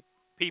of the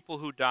people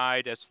who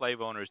died as slave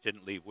owners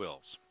didn't leave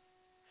wills.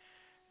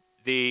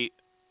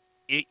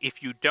 If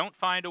you don't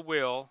find a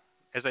will,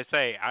 as I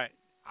say,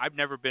 I've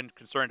never been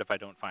concerned if I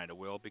don't find a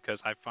will, because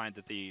I find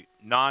that the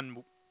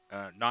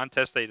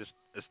non-testate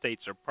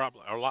estates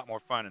are a lot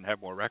more fun and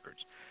have more records.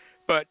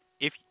 But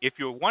if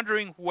you're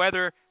wondering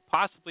whether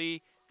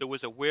possibly there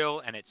was a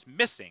will and it's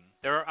missing,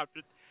 there are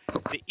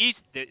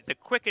the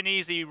quick and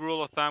easy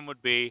rule of thumb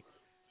would be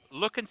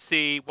look and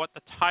see what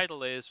the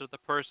title is of the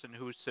person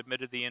who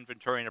submitted the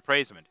inventory and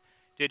appraisement.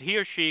 Did he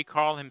or she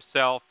call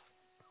himself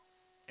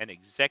an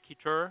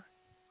executor?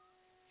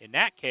 In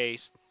that case,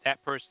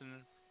 that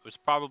person was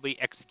probably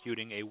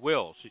executing a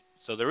will.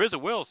 So there is a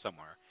will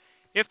somewhere.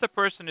 If the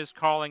person is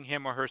calling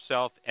him or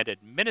herself an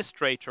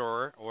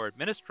administrator or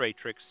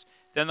administratrix,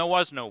 then there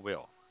was no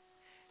will.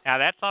 Now,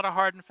 that's not a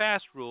hard and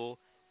fast rule,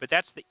 but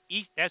that's the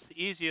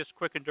easiest,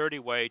 quick and dirty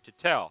way to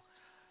tell.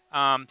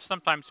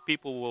 Sometimes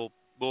people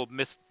will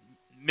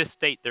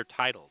misstate their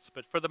titles,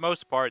 but for the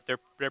most part,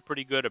 they're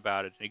pretty good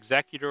about it. An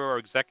executor or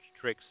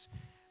executrix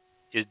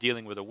is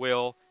dealing with a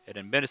will. An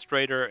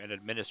administrator and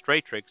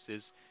administratrix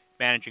is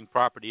managing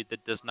property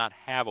that does not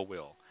have a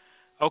will.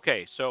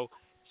 Okay, so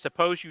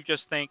suppose you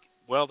just think,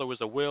 well, there was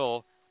a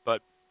will,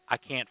 but I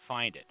can't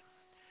find it.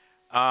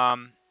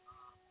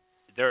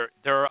 There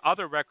are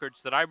other records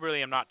that I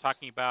really am not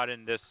talking about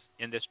in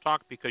this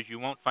talk, because you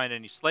won't find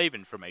any slave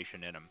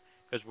information in them.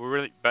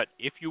 But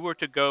if you were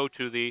to go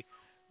to the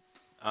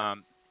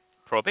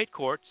probate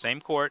court, same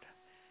court,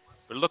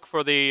 but look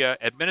for the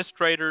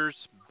administrator's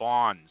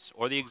bonds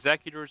or the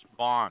executor's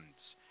bonds.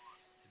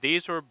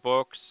 These are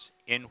books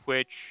in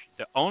which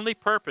the only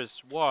purpose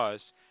was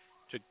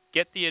to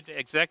get the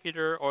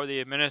executor or the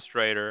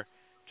administrator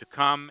to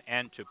come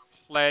and to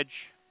pledge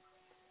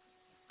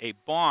a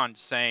bond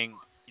saying,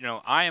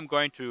 I am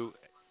going to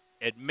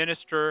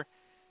administer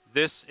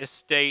this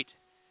estate,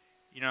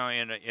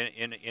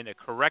 in a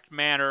correct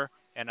manner,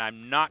 and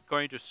I'm not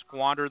going to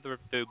squander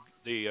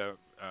the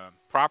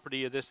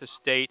property of this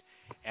estate,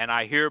 and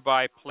I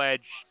hereby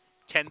pledge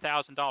 $10,000.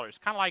 Kind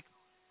of like,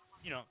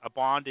 a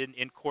bond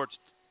in court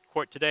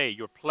today.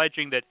 You're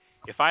pledging that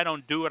if I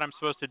don't do what I'm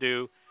supposed to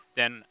do,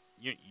 then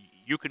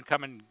you can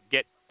come and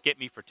get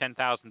me for $10,000.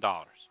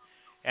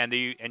 And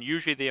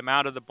usually the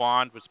amount of the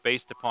bond was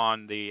based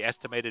upon the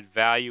estimated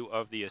value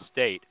of the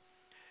estate,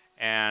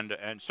 and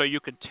so you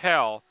can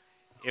tell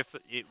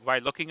by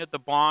looking at the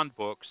bond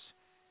books,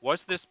 was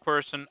this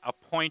person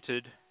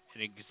appointed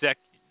an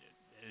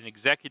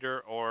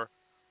executor or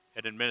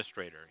an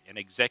administrator, an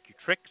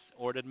executrix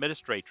or an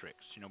administratrix,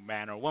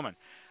 man or woman.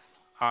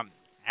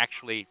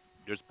 Actually,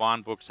 there's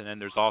bond books, and then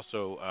there's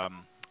also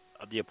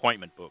the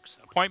appointment books.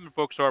 Appointment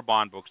books or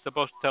bond books, they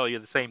both tell you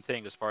the same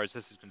thing as far as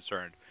this is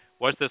concerned.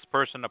 Was this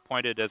person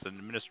appointed as an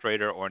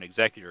administrator or an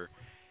executor?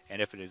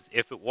 And if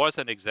it was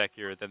an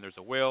executor, then there's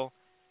a will.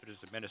 If it is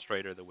an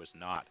administrator, there was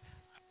not.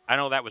 I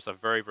know that was a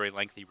very, very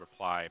lengthy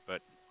reply,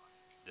 but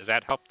does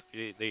that help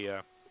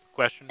the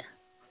question?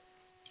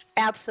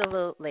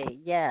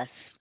 Absolutely, yes.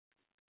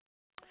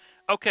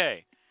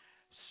 Okay,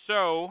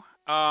 so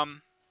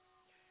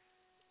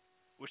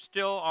we're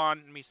still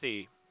on, let me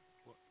see,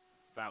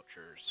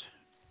 vouchers.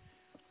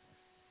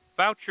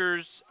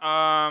 Vouchers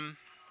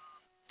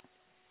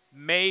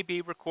may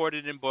be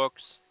recorded in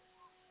books,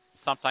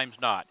 sometimes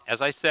not. As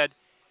I said,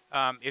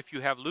 if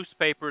you have loose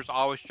papers,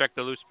 always check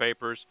the loose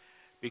papers,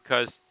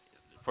 because,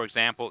 for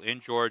example,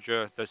 in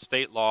Georgia, the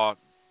state law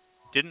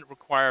didn't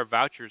require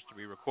vouchers to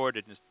be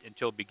recorded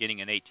until beginning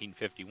in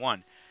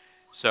 1851.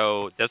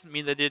 So it doesn't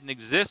mean they didn't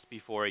exist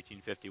before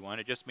 1851.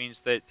 It just means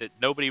that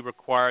nobody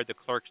required the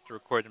clerks to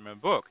record them in a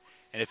book.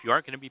 And if you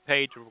aren't going to be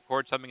paid to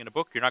record something in a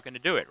book, you're not going to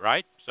do it,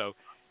 right? So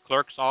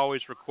clerks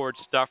always record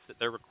stuff that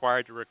they're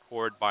required to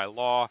record by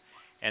law,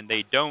 and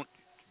they don't,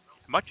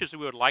 much as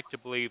we would like to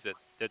believe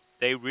that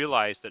they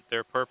realized that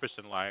their purpose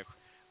in life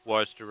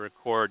was to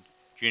record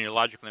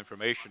genealogical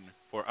information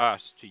for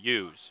us to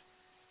use.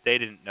 They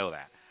didn't know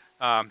that.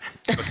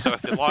 So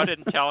if the law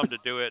didn't tell them to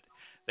do it,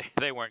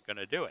 they weren't going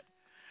to do it.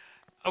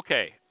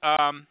 Okay.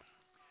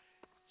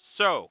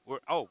 So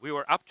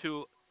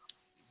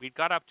we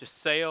got up to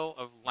sale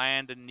of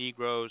land and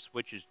Negroes,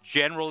 which is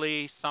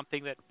generally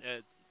something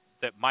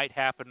that might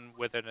happen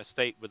with an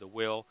estate with a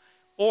will,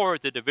 or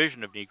the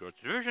division of Negroes.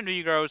 The division of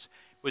Negroes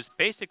was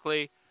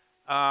basically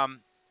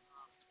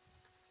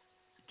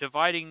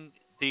dividing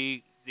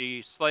the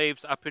slaves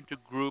up into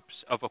groups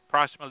of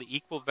approximately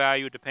equal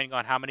value depending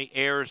on how many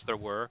heirs there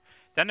were.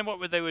 Then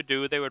what they would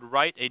do, they would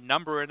write a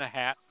number in a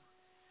hat,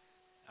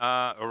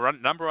 or a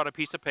number on a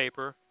piece of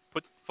paper,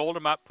 fold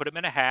them up, put them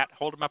in a hat,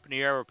 hold them up in the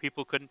air where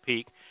people couldn't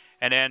peek,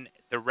 and then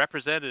the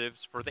representatives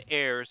for the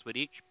heirs would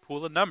each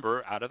pull a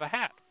number out of a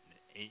hat.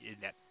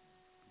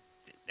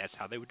 That's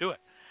how they would do it.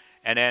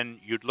 And then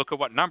you'd look at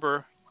what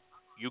number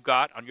you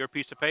got on your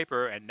piece of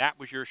paper, and that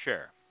was your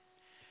share.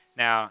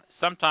 Now,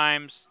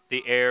 sometimes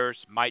the heirs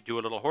might do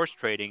a little horse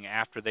trading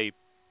after they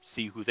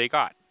see who they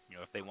got,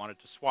 if they wanted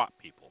to swap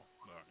people,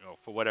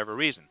 for whatever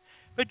reason.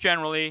 But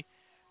generally,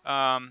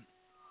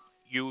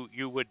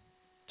 you would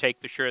take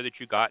the share that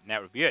you got, and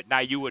that would be it. Now,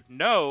 you would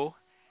know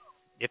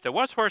if there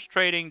was horse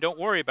trading, don't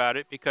worry about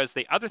it, because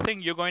the other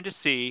thing you're going to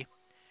see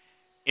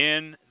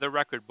in the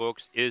record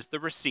books is the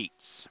receipts.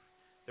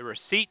 The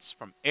receipts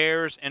from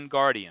heirs and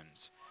guardians.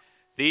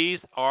 These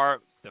are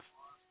the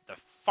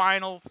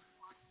final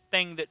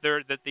thing that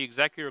the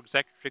executor or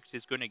executrix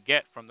is going to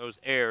get from those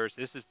heirs.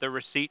 This is the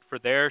receipt for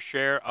their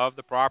share of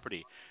the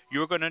property.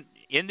 You're going to,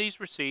 in these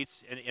receipts,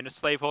 in a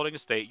slaveholding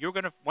estate, you're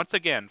going to once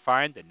again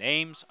find the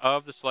names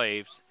of the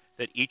slaves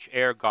that each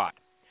heir got.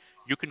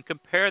 You can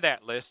compare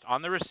that list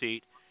on the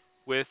receipt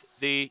with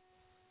the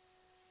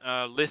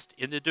list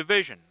in the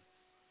division.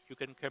 You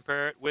can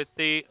compare it with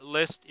the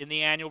list in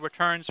the annual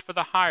returns for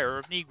the hire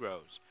of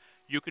Negroes.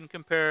 You can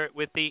compare it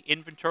with the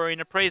inventory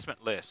and appraisement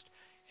list.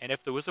 And if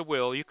there was a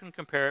will, you can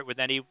compare it with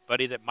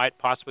anybody that might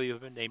possibly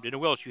have been named in a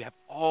will. So you have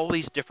all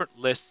these different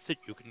lists that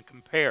you can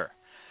compare.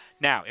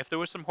 Now, if there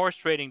was some horse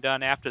trading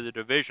done after the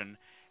division,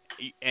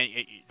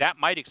 that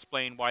might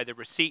explain why the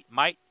receipt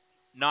might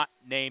not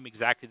name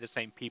exactly the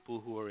same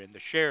people who are in the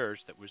shares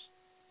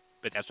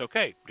but that's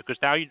okay, because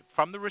now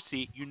from the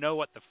receipt, you know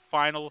what the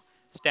final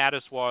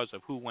status was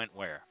of who went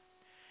where.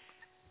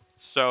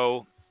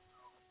 So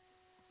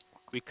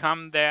we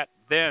come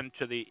then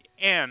to the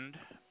end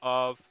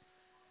of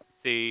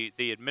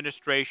the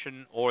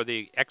administration or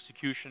the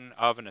execution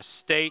of an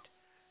estate.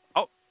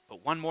 Oh,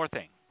 but one more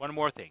thing.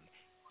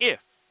 If,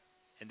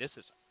 and this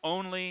is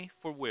only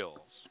for wills,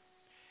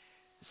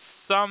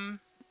 some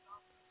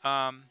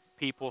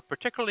people,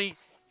 particularly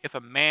if a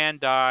man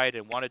died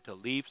and wanted to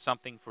leave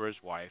something for his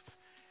wife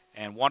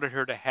and wanted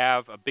her to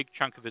have a big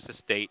chunk of his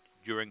estate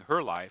during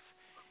her life,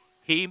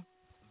 he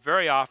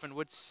very often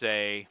would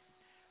say,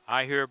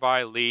 I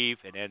hereby leave,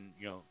 and then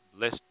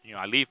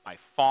I leave my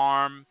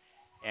farm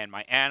and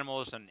my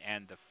animals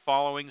and the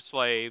following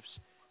slaves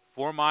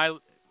for my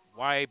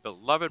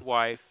beloved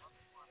wife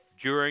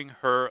during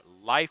her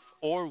life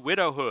or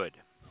widowhood.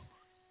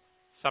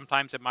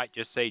 Sometimes it might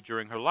just say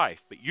during her life,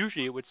 but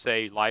usually it would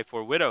say life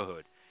or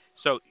widowhood.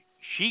 So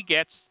she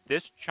gets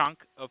this chunk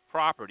of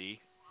property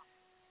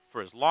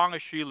for as long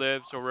as she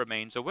lives or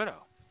remains a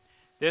widow.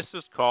 This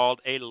is called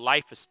a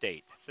life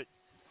estate.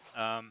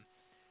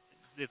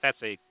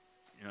 That's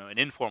an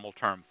informal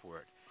term for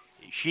it.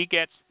 She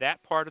gets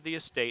that part of the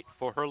estate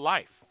for her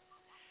life.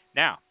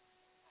 Now,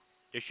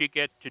 does she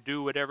get to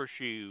do whatever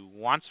she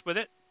wants with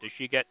it? Does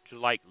she get to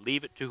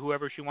leave it to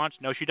whoever she wants?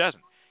 No, she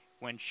doesn't.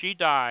 When she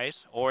dies,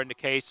 or in the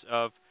case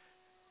of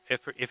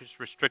if it's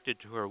restricted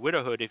to her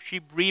widowhood, if she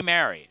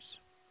remarries,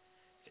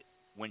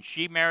 when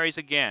she marries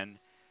again,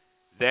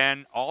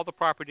 then all the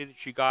property that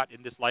she got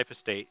in this life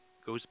estate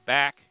goes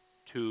back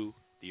to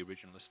the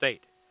original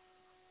estate.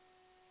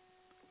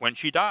 When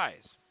she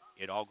dies,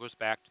 it all goes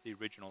back to the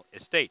original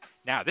estate.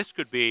 Now, this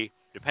could be,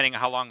 depending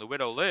on how long the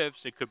widow lives,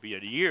 it could be a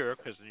year,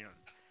 because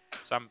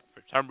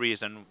for some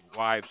reason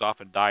wives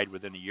often died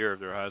within a year of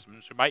their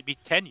husbands. It might be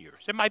 10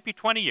 years. It might be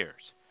 20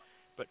 years.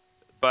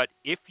 But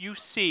if you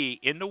see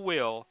in the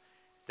will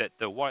that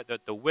the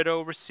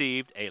widow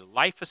received a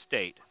life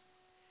estate,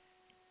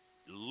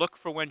 look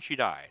for when she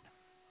died,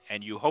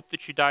 and you hope that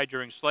she died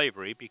during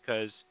slavery,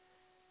 because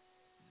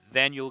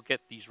then you'll get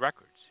these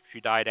records. If she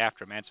died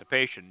after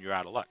emancipation, you're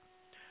out of luck.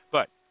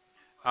 But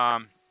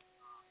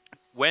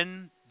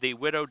when the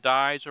widow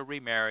dies or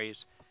remarries,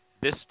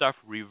 this stuff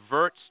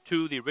reverts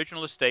to the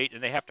original estate,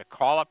 and they have to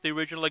call up the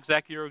original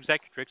executor or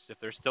executrix if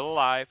they're still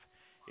alive.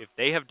 If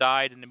they have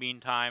died in the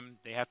meantime,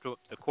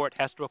 the court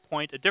has to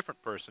appoint a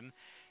different person,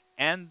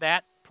 and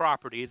that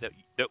property that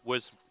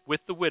was with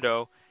the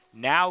widow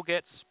now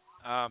gets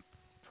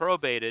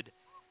probated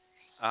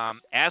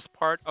as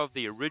part of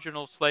the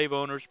original slave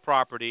owner's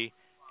property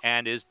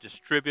and is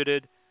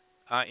distributed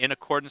in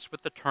accordance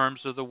with the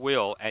terms of the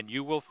will, and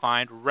you will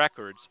find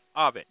records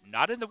of it,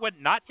 not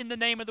in the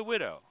name of the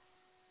widow.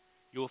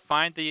 You will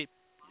find the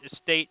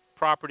estate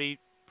property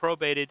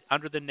probated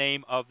under the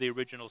name of the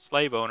original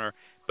slave owner,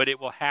 but it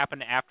will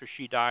happen after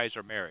she dies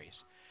or marries.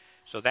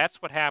 So that's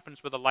what happens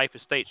with a life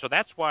estate. So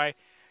that's why,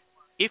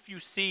 if you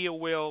see a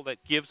will that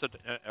gives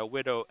a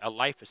widow a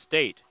life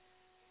estate,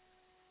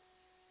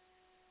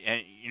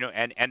 and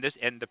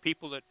the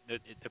people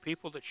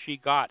that she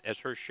got as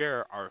her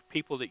share are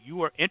people that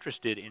you are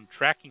interested in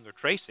tracking or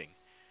tracing,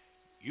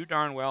 you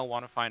darn well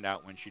want to find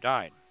out when she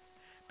died,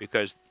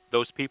 because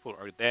those people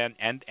are then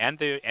and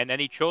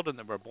any children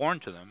that were born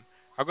to them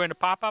are going to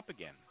pop up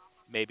again,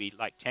 maybe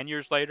 10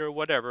 years later or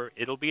whatever.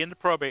 It'll be in the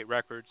probate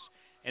records,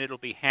 and it'll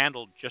be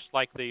handled just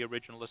like the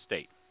original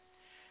estate.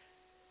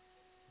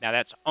 Now,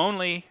 that's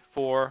only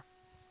for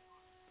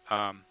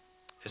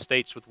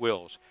estates with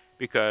wills,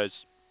 because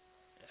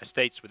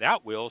estates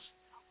without wills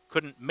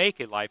couldn't make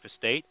a life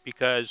estate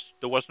because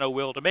there was no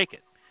will to make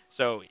it.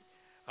 So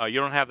you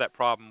don't have that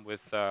problem with,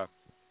 or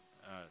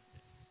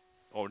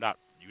not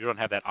You don't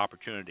have that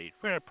opportunity.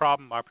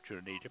 Problem,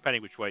 opportunity,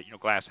 depending which way,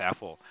 glass half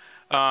full.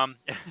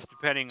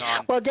 Depending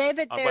on. Well,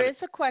 David, there is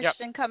a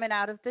question yep. coming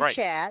out of the right.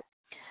 chat.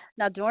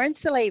 Now, during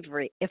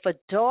slavery, if a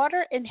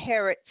daughter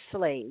inherits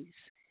slaves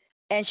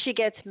and she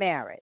gets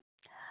married,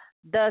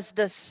 does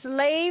the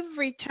slave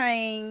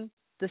retain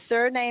the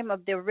surname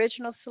of the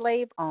original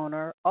slave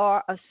owner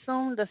or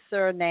assume the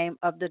surname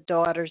of the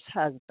daughter's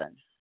husband?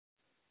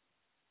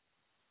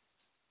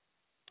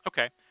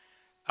 Okay.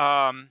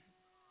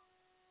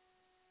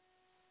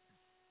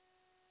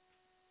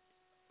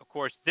 Of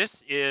course, this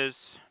is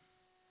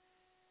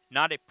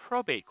not a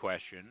probate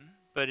question,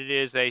 but it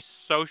is a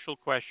social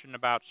question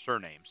about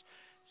surnames.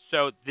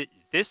 So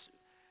this,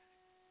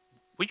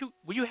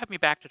 will you have me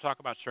back to talk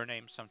about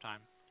surnames sometime?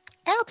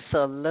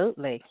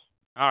 Absolutely.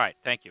 All right,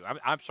 thank you.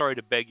 I'm sorry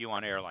to beg you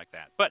on air like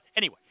that, but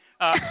anyway,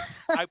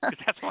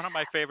 that's one of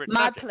my favorite.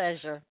 My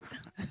pleasure.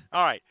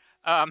 All right.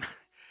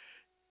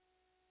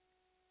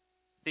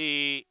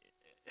 The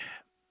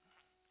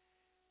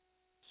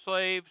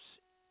slaves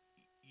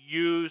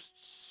used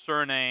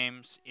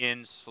surnames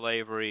in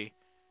slavery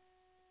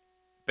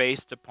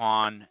based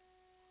upon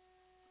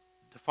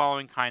the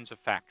following kinds of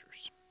factors.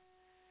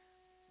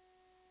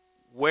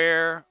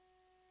 Where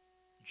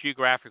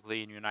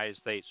geographically in the United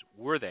States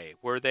were they?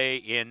 Were they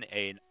in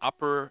an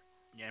upper,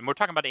 and we're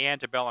talking about the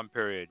antebellum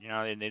period,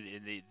 in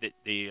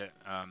the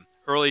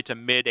early to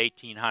mid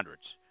 1800s.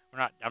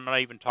 I'm not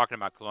even talking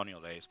about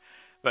colonial days,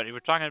 but we're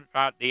talking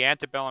about the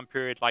antebellum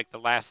period, like the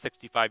last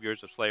 65 years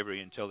of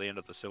slavery until the end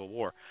of the Civil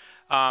War.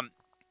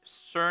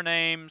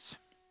 Surnames,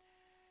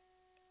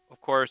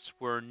 of course,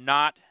 were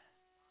not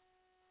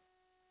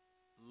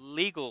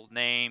legal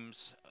names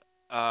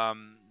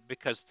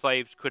because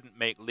slaves couldn't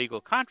make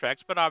legal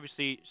contracts, but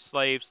obviously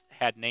slaves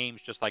had names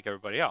just like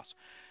everybody else.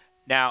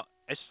 Now,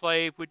 a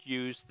slave would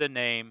use the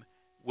name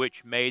which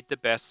made the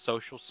best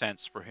social sense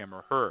for him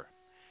or her.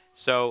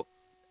 So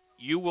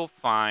you will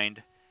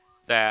find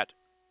that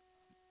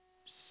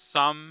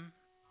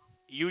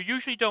you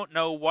usually don't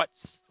know what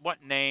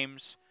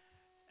names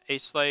a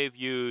slave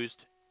used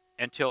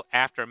until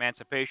after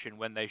emancipation,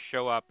 when they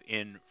show up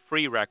in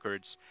free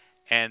records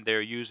and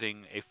they're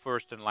using a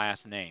first and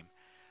last name.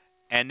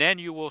 And then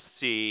you will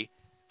see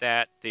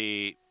that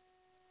the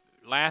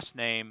last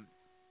name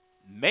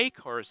may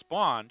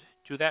correspond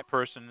to that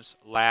person's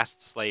last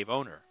slave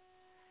owner,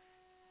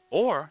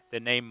 or the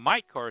name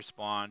might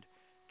correspond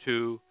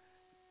to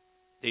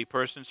the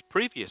person's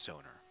previous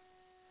owner.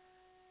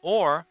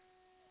 Or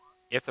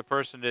if the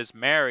person is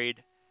married,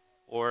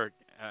 or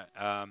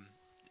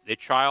the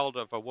child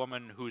of a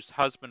woman whose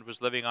husband was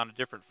living on a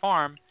different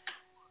farm,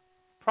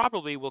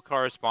 probably will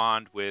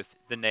correspond with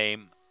the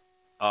name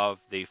of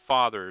the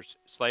father's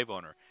slave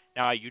owner.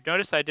 Now, you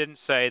notice I didn't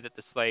say that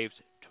the slaves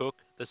took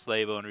the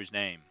slave owner's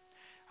name.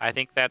 I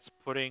think that's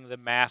putting the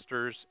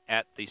masters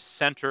at the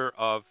center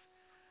of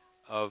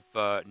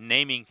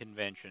naming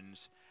conventions.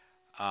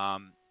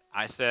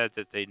 I said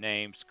that the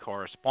names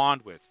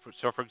correspond with.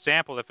 So, for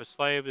example, if a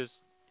slave is,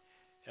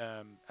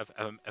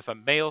 if a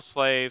male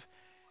slave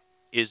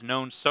is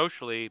known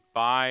socially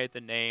by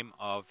the name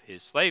of his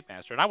slave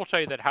master, and I will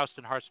tell you that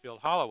Houston Hartsfield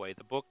Holloway,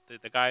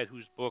 the guy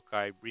whose book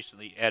I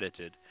recently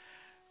edited,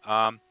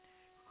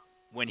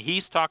 when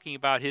he's talking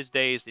about his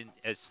days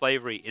as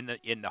slavery in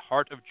the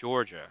heart of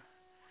Georgia,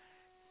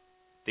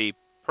 the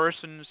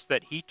persons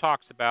that he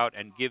talks about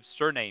and gives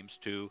surnames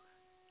to,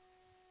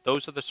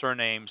 those are the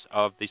surnames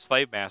of the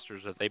slave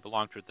masters that they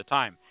belonged to at the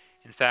time.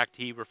 In fact,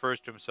 he refers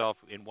to himself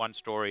in one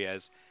story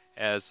as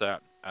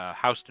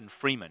Houston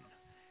Freeman,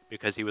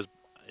 because he was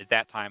at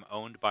that time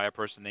owned by a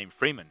person named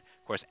Freeman.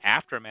 Of course,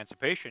 after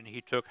emancipation,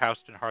 he took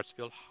Houston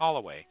Hartsfield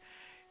Holloway.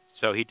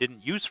 So he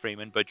didn't use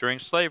Freeman, but during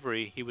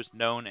slavery, he was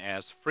known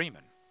as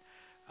Freeman.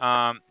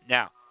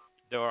 Now,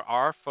 there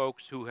are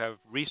folks who have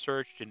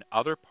researched in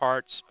other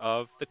parts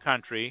of the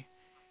country,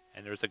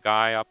 and there's a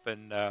guy up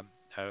in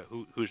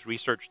who's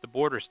researched the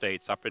border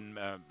states up in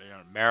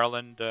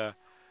Maryland,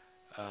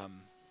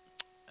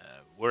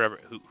 wherever,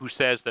 who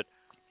says that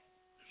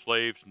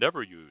slaves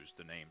never used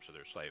the names of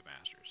their slave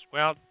masters.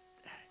 Well,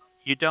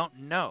 you don't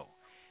know.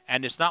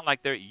 And it's not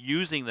like they're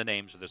using the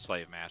names of the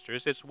slave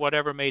masters. It's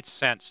whatever made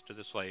sense to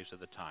the slaves at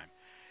the time.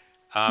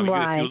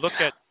 Right.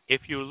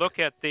 If you look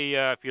at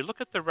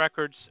the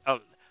records,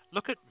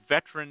 look at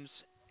veterans'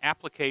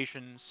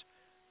 applications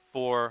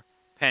for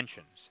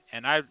pensions.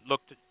 And I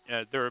looked at,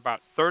 there are about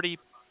 30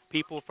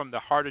 people from the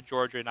heart of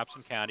Georgia in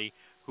Upson County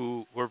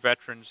who were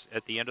veterans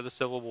at the end of the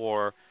Civil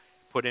War,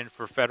 put in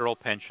for federal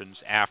pensions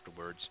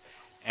afterwards.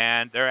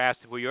 And they're asked,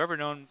 were you ever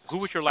known, who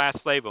was your last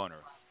slave owner?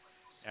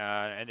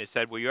 And they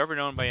said, were you ever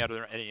known by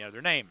any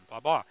other name, blah,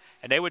 blah.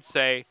 And they would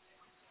say,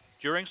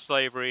 during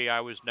slavery,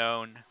 I was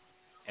known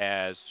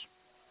as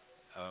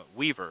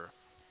Weaver,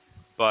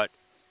 but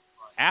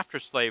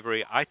after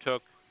slavery, I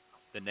took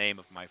the name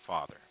of my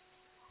father.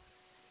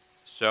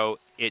 So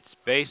it's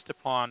based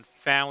upon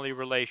family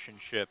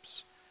relationships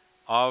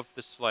of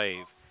the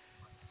slave,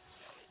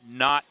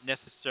 not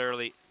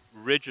necessarily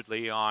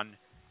rigidly on,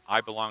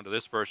 I belong to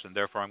this person,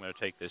 therefore I'm going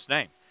to take this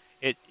name.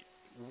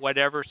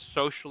 whatever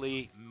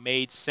socially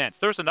made sense.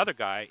 There's another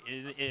guy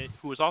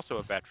who was also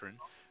a veteran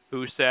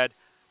who said,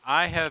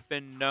 "I have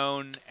been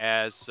known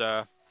as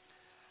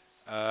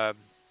uh,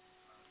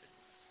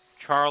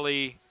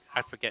 Charlie."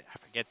 I forget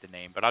the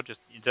name, but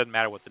it doesn't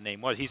matter what the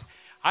name was.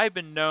 I've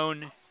been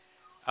known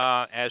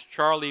as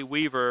Charlie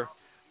Weaver.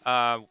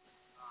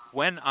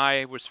 When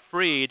I was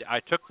freed, I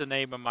took the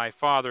name of my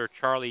father,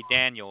 Charlie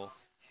Daniel,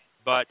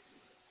 but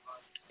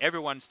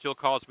everyone still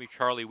calls me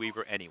Charlie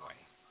Weaver anyway.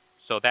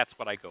 So that's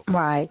what I go for.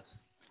 Right.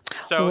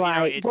 So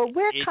right. Well,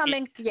 we're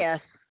coming. Yes.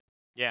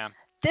 Yeah.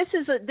 This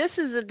is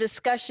a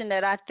discussion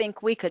that I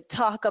think we could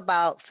talk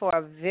about for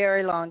a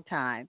very long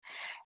time.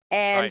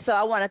 And right. So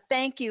I want to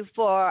thank you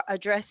for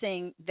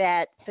addressing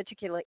that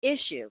particular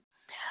issue.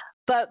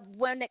 But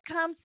when it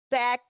comes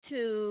back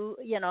to,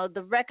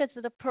 the records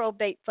of the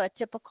probate for a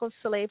typical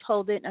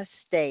slaveholding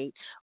estate,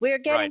 we're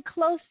getting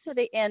close to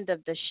the end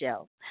of the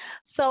show.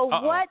 So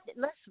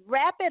let's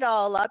wrap it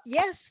all up.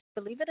 Yes,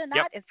 believe it or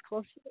not, it's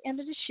close to the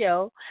end of the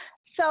show.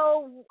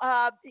 So,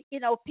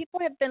 people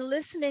have been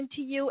listening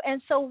to you.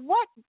 And so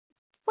what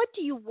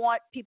do you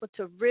want people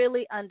to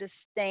really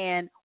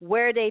understand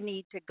where they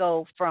need to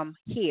go from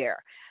here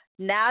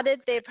now that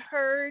they've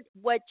heard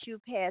what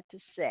you've had to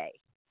say?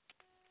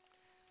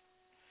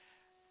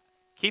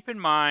 Keep in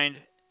mind,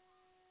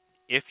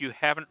 if you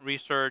haven't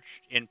researched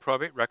in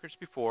probate records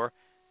before,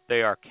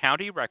 they are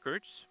county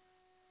records.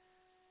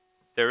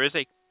 There is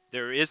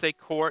a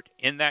court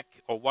in that,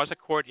 or was a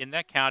court in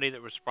that county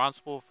that was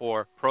responsible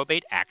for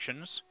probate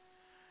actions,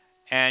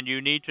 and you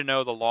need to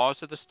know the laws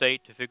of the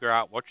state to figure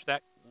out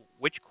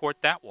which court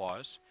that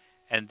was,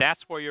 and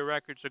that's where your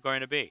records are going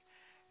to be.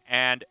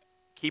 And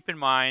keep in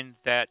mind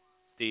that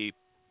the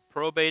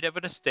probate of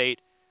an estate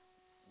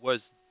was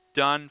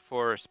done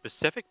for a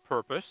specific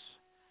purpose,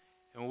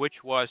 and which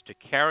was to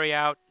carry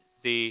out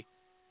the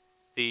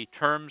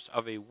terms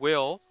of a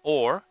will,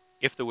 or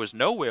if there was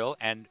no will,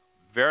 and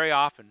very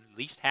often, at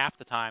least half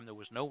the time, there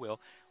was no will,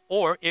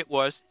 or it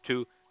was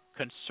to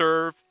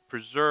conserve,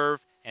 preserve,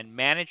 and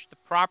manage the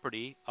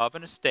property of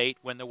an estate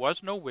when there was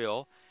no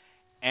will,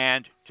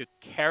 and to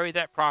carry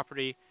that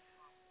property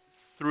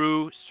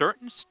through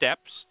certain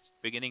steps,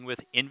 beginning with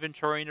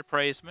inventory and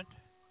appraisement,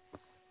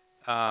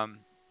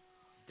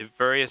 the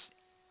various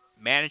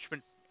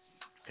management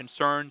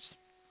concerns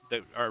that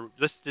are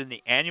listed in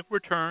the annual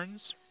returns,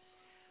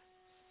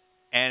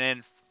 and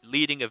then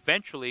leading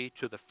eventually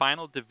to the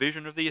final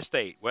division of the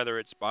estate, whether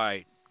it's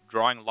by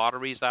drawing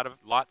lots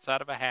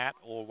out of a hat,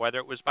 or whether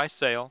it was by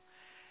sale,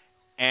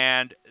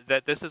 and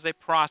that this is a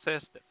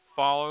process that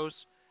follows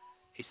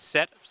a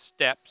set of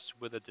steps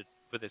with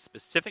a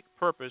specific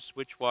purpose,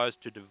 which was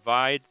to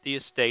divide the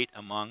estate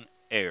among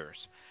heirs.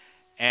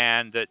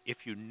 And that if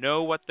you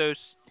know what the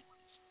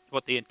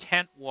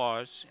intent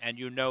was, and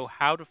you know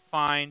how to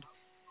find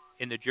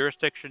in the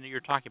jurisdiction that you're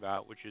talking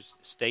about, which is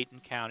state and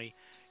county,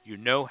 you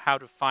know how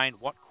to find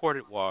what court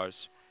it was,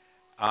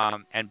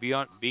 and be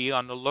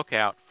on the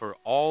lookout for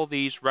all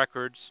these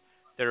records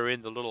that are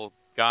in the little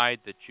guide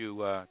that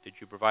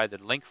you provided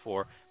the link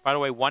for. By the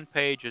way, one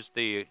page is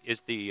the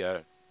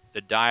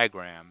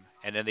diagram,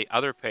 and then the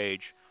other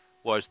page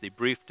was the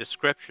brief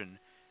description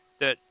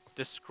that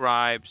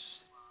describes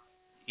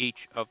each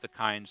of the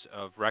kinds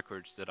of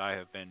records that I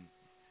have been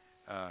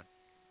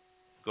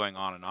going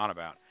on and on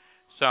about.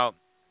 So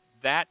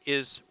that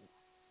is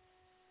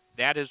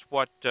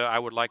what I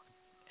would like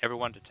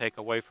everyone to take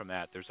away from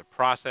that. There's a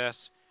process,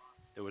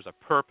 there was a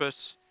purpose,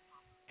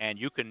 and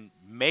you can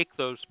make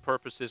those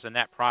purposes and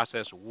that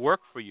process work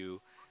for you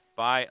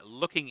by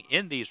looking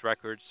in these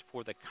records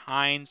for the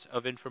kinds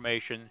of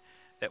information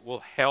that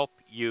will help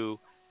you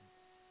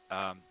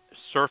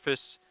surface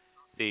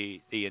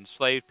the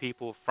enslaved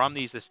people from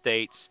these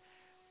estates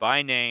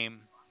by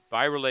name,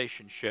 by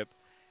relationship,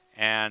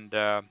 and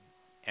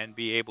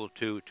be able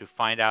to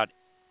find out,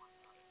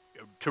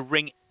 to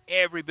wring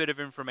every bit of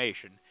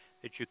information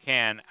that you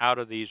can out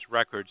of these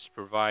records to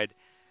provide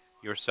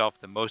yourself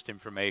the most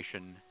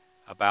information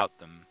about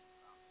them.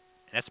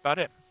 And that's about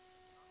it.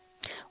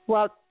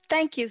 Well,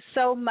 thank you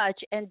so much.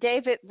 And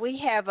David, we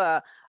have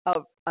a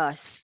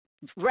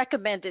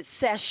recommended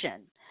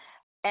session,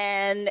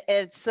 and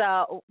it's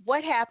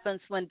what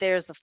happens when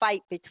there's a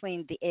fight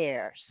between the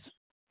heirs.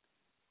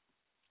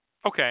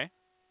 Okay.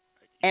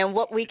 And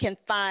what we can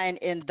find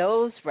in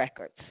those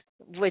records,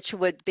 which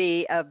would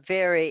be a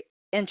very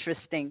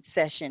interesting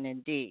session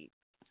indeed.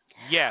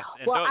 Yes,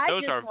 and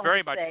those are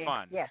very much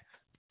fun. Yes.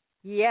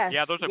 Yes.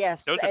 Yeah, those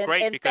are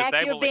great, in because fact,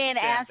 they you're will being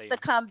asked to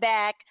come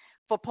back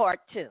for part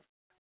 2.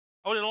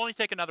 Oh, it'll only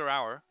take another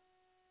hour.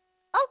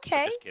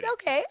 Okay.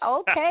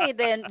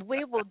 Then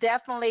we will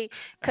definitely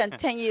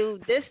continue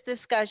this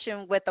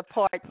discussion with a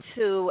part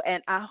 2,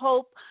 and I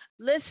hope,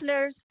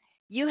 listeners,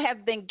 you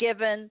have been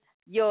given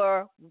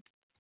your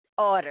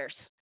orders.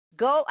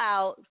 Go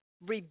out,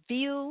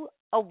 review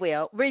a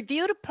will,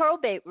 review the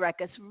probate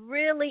records,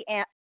 really,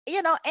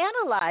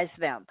 analyze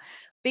them,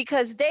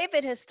 because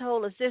David has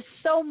told us there's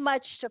so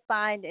much to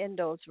find in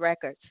those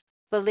records.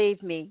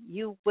 Believe me,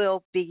 you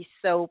will be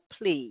so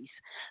pleased.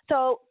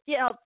 So,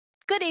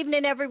 Good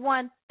evening,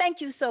 everyone. Thank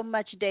you so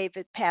much,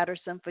 David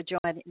Paterson, for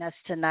joining us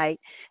tonight.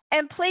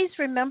 And please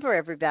remember,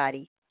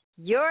 everybody,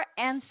 your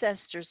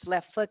ancestors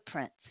left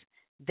footprints.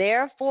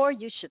 Therefore,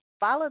 you should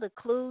follow the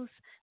clues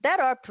that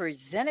are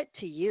presented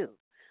to you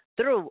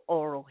through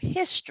oral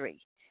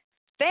history,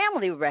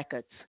 family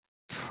records,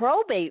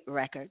 probate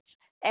records,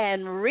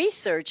 and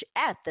research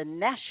at the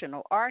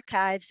National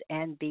Archives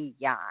and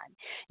beyond.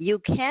 You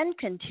can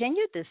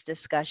continue this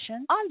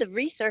discussion on the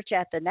Research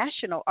at the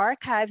National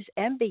Archives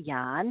and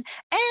Beyond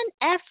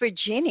and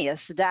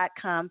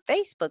Afrogenius.com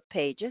Facebook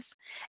pages.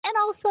 And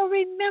also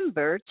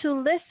remember to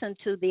listen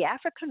to the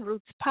African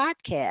Roots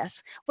podcast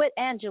with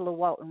Angela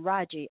Walton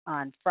Raji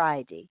on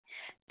Friday.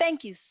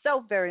 Thank you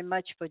so very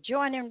much for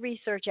joining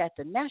Research at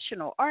the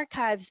National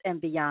Archives and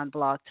Beyond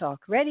Blog Talk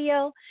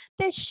Radio.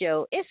 This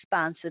show is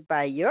sponsored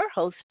by your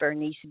host,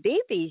 Bernice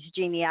Beebe's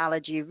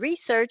Genealogy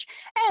Research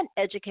and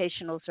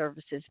Educational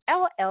Services,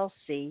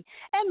 LLC,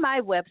 and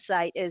my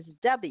website is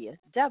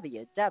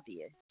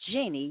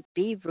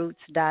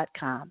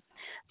www.geniebroots.com.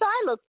 So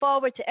I look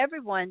forward to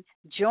everyone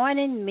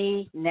joining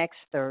me next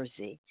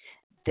Thursday.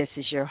 This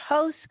is your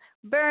host,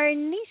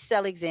 Bernice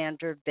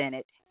Alexander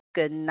Bennett.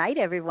 Good night,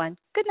 everyone.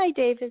 Good night,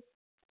 David.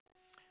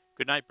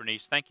 Good night,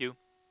 Bernice. Thank you.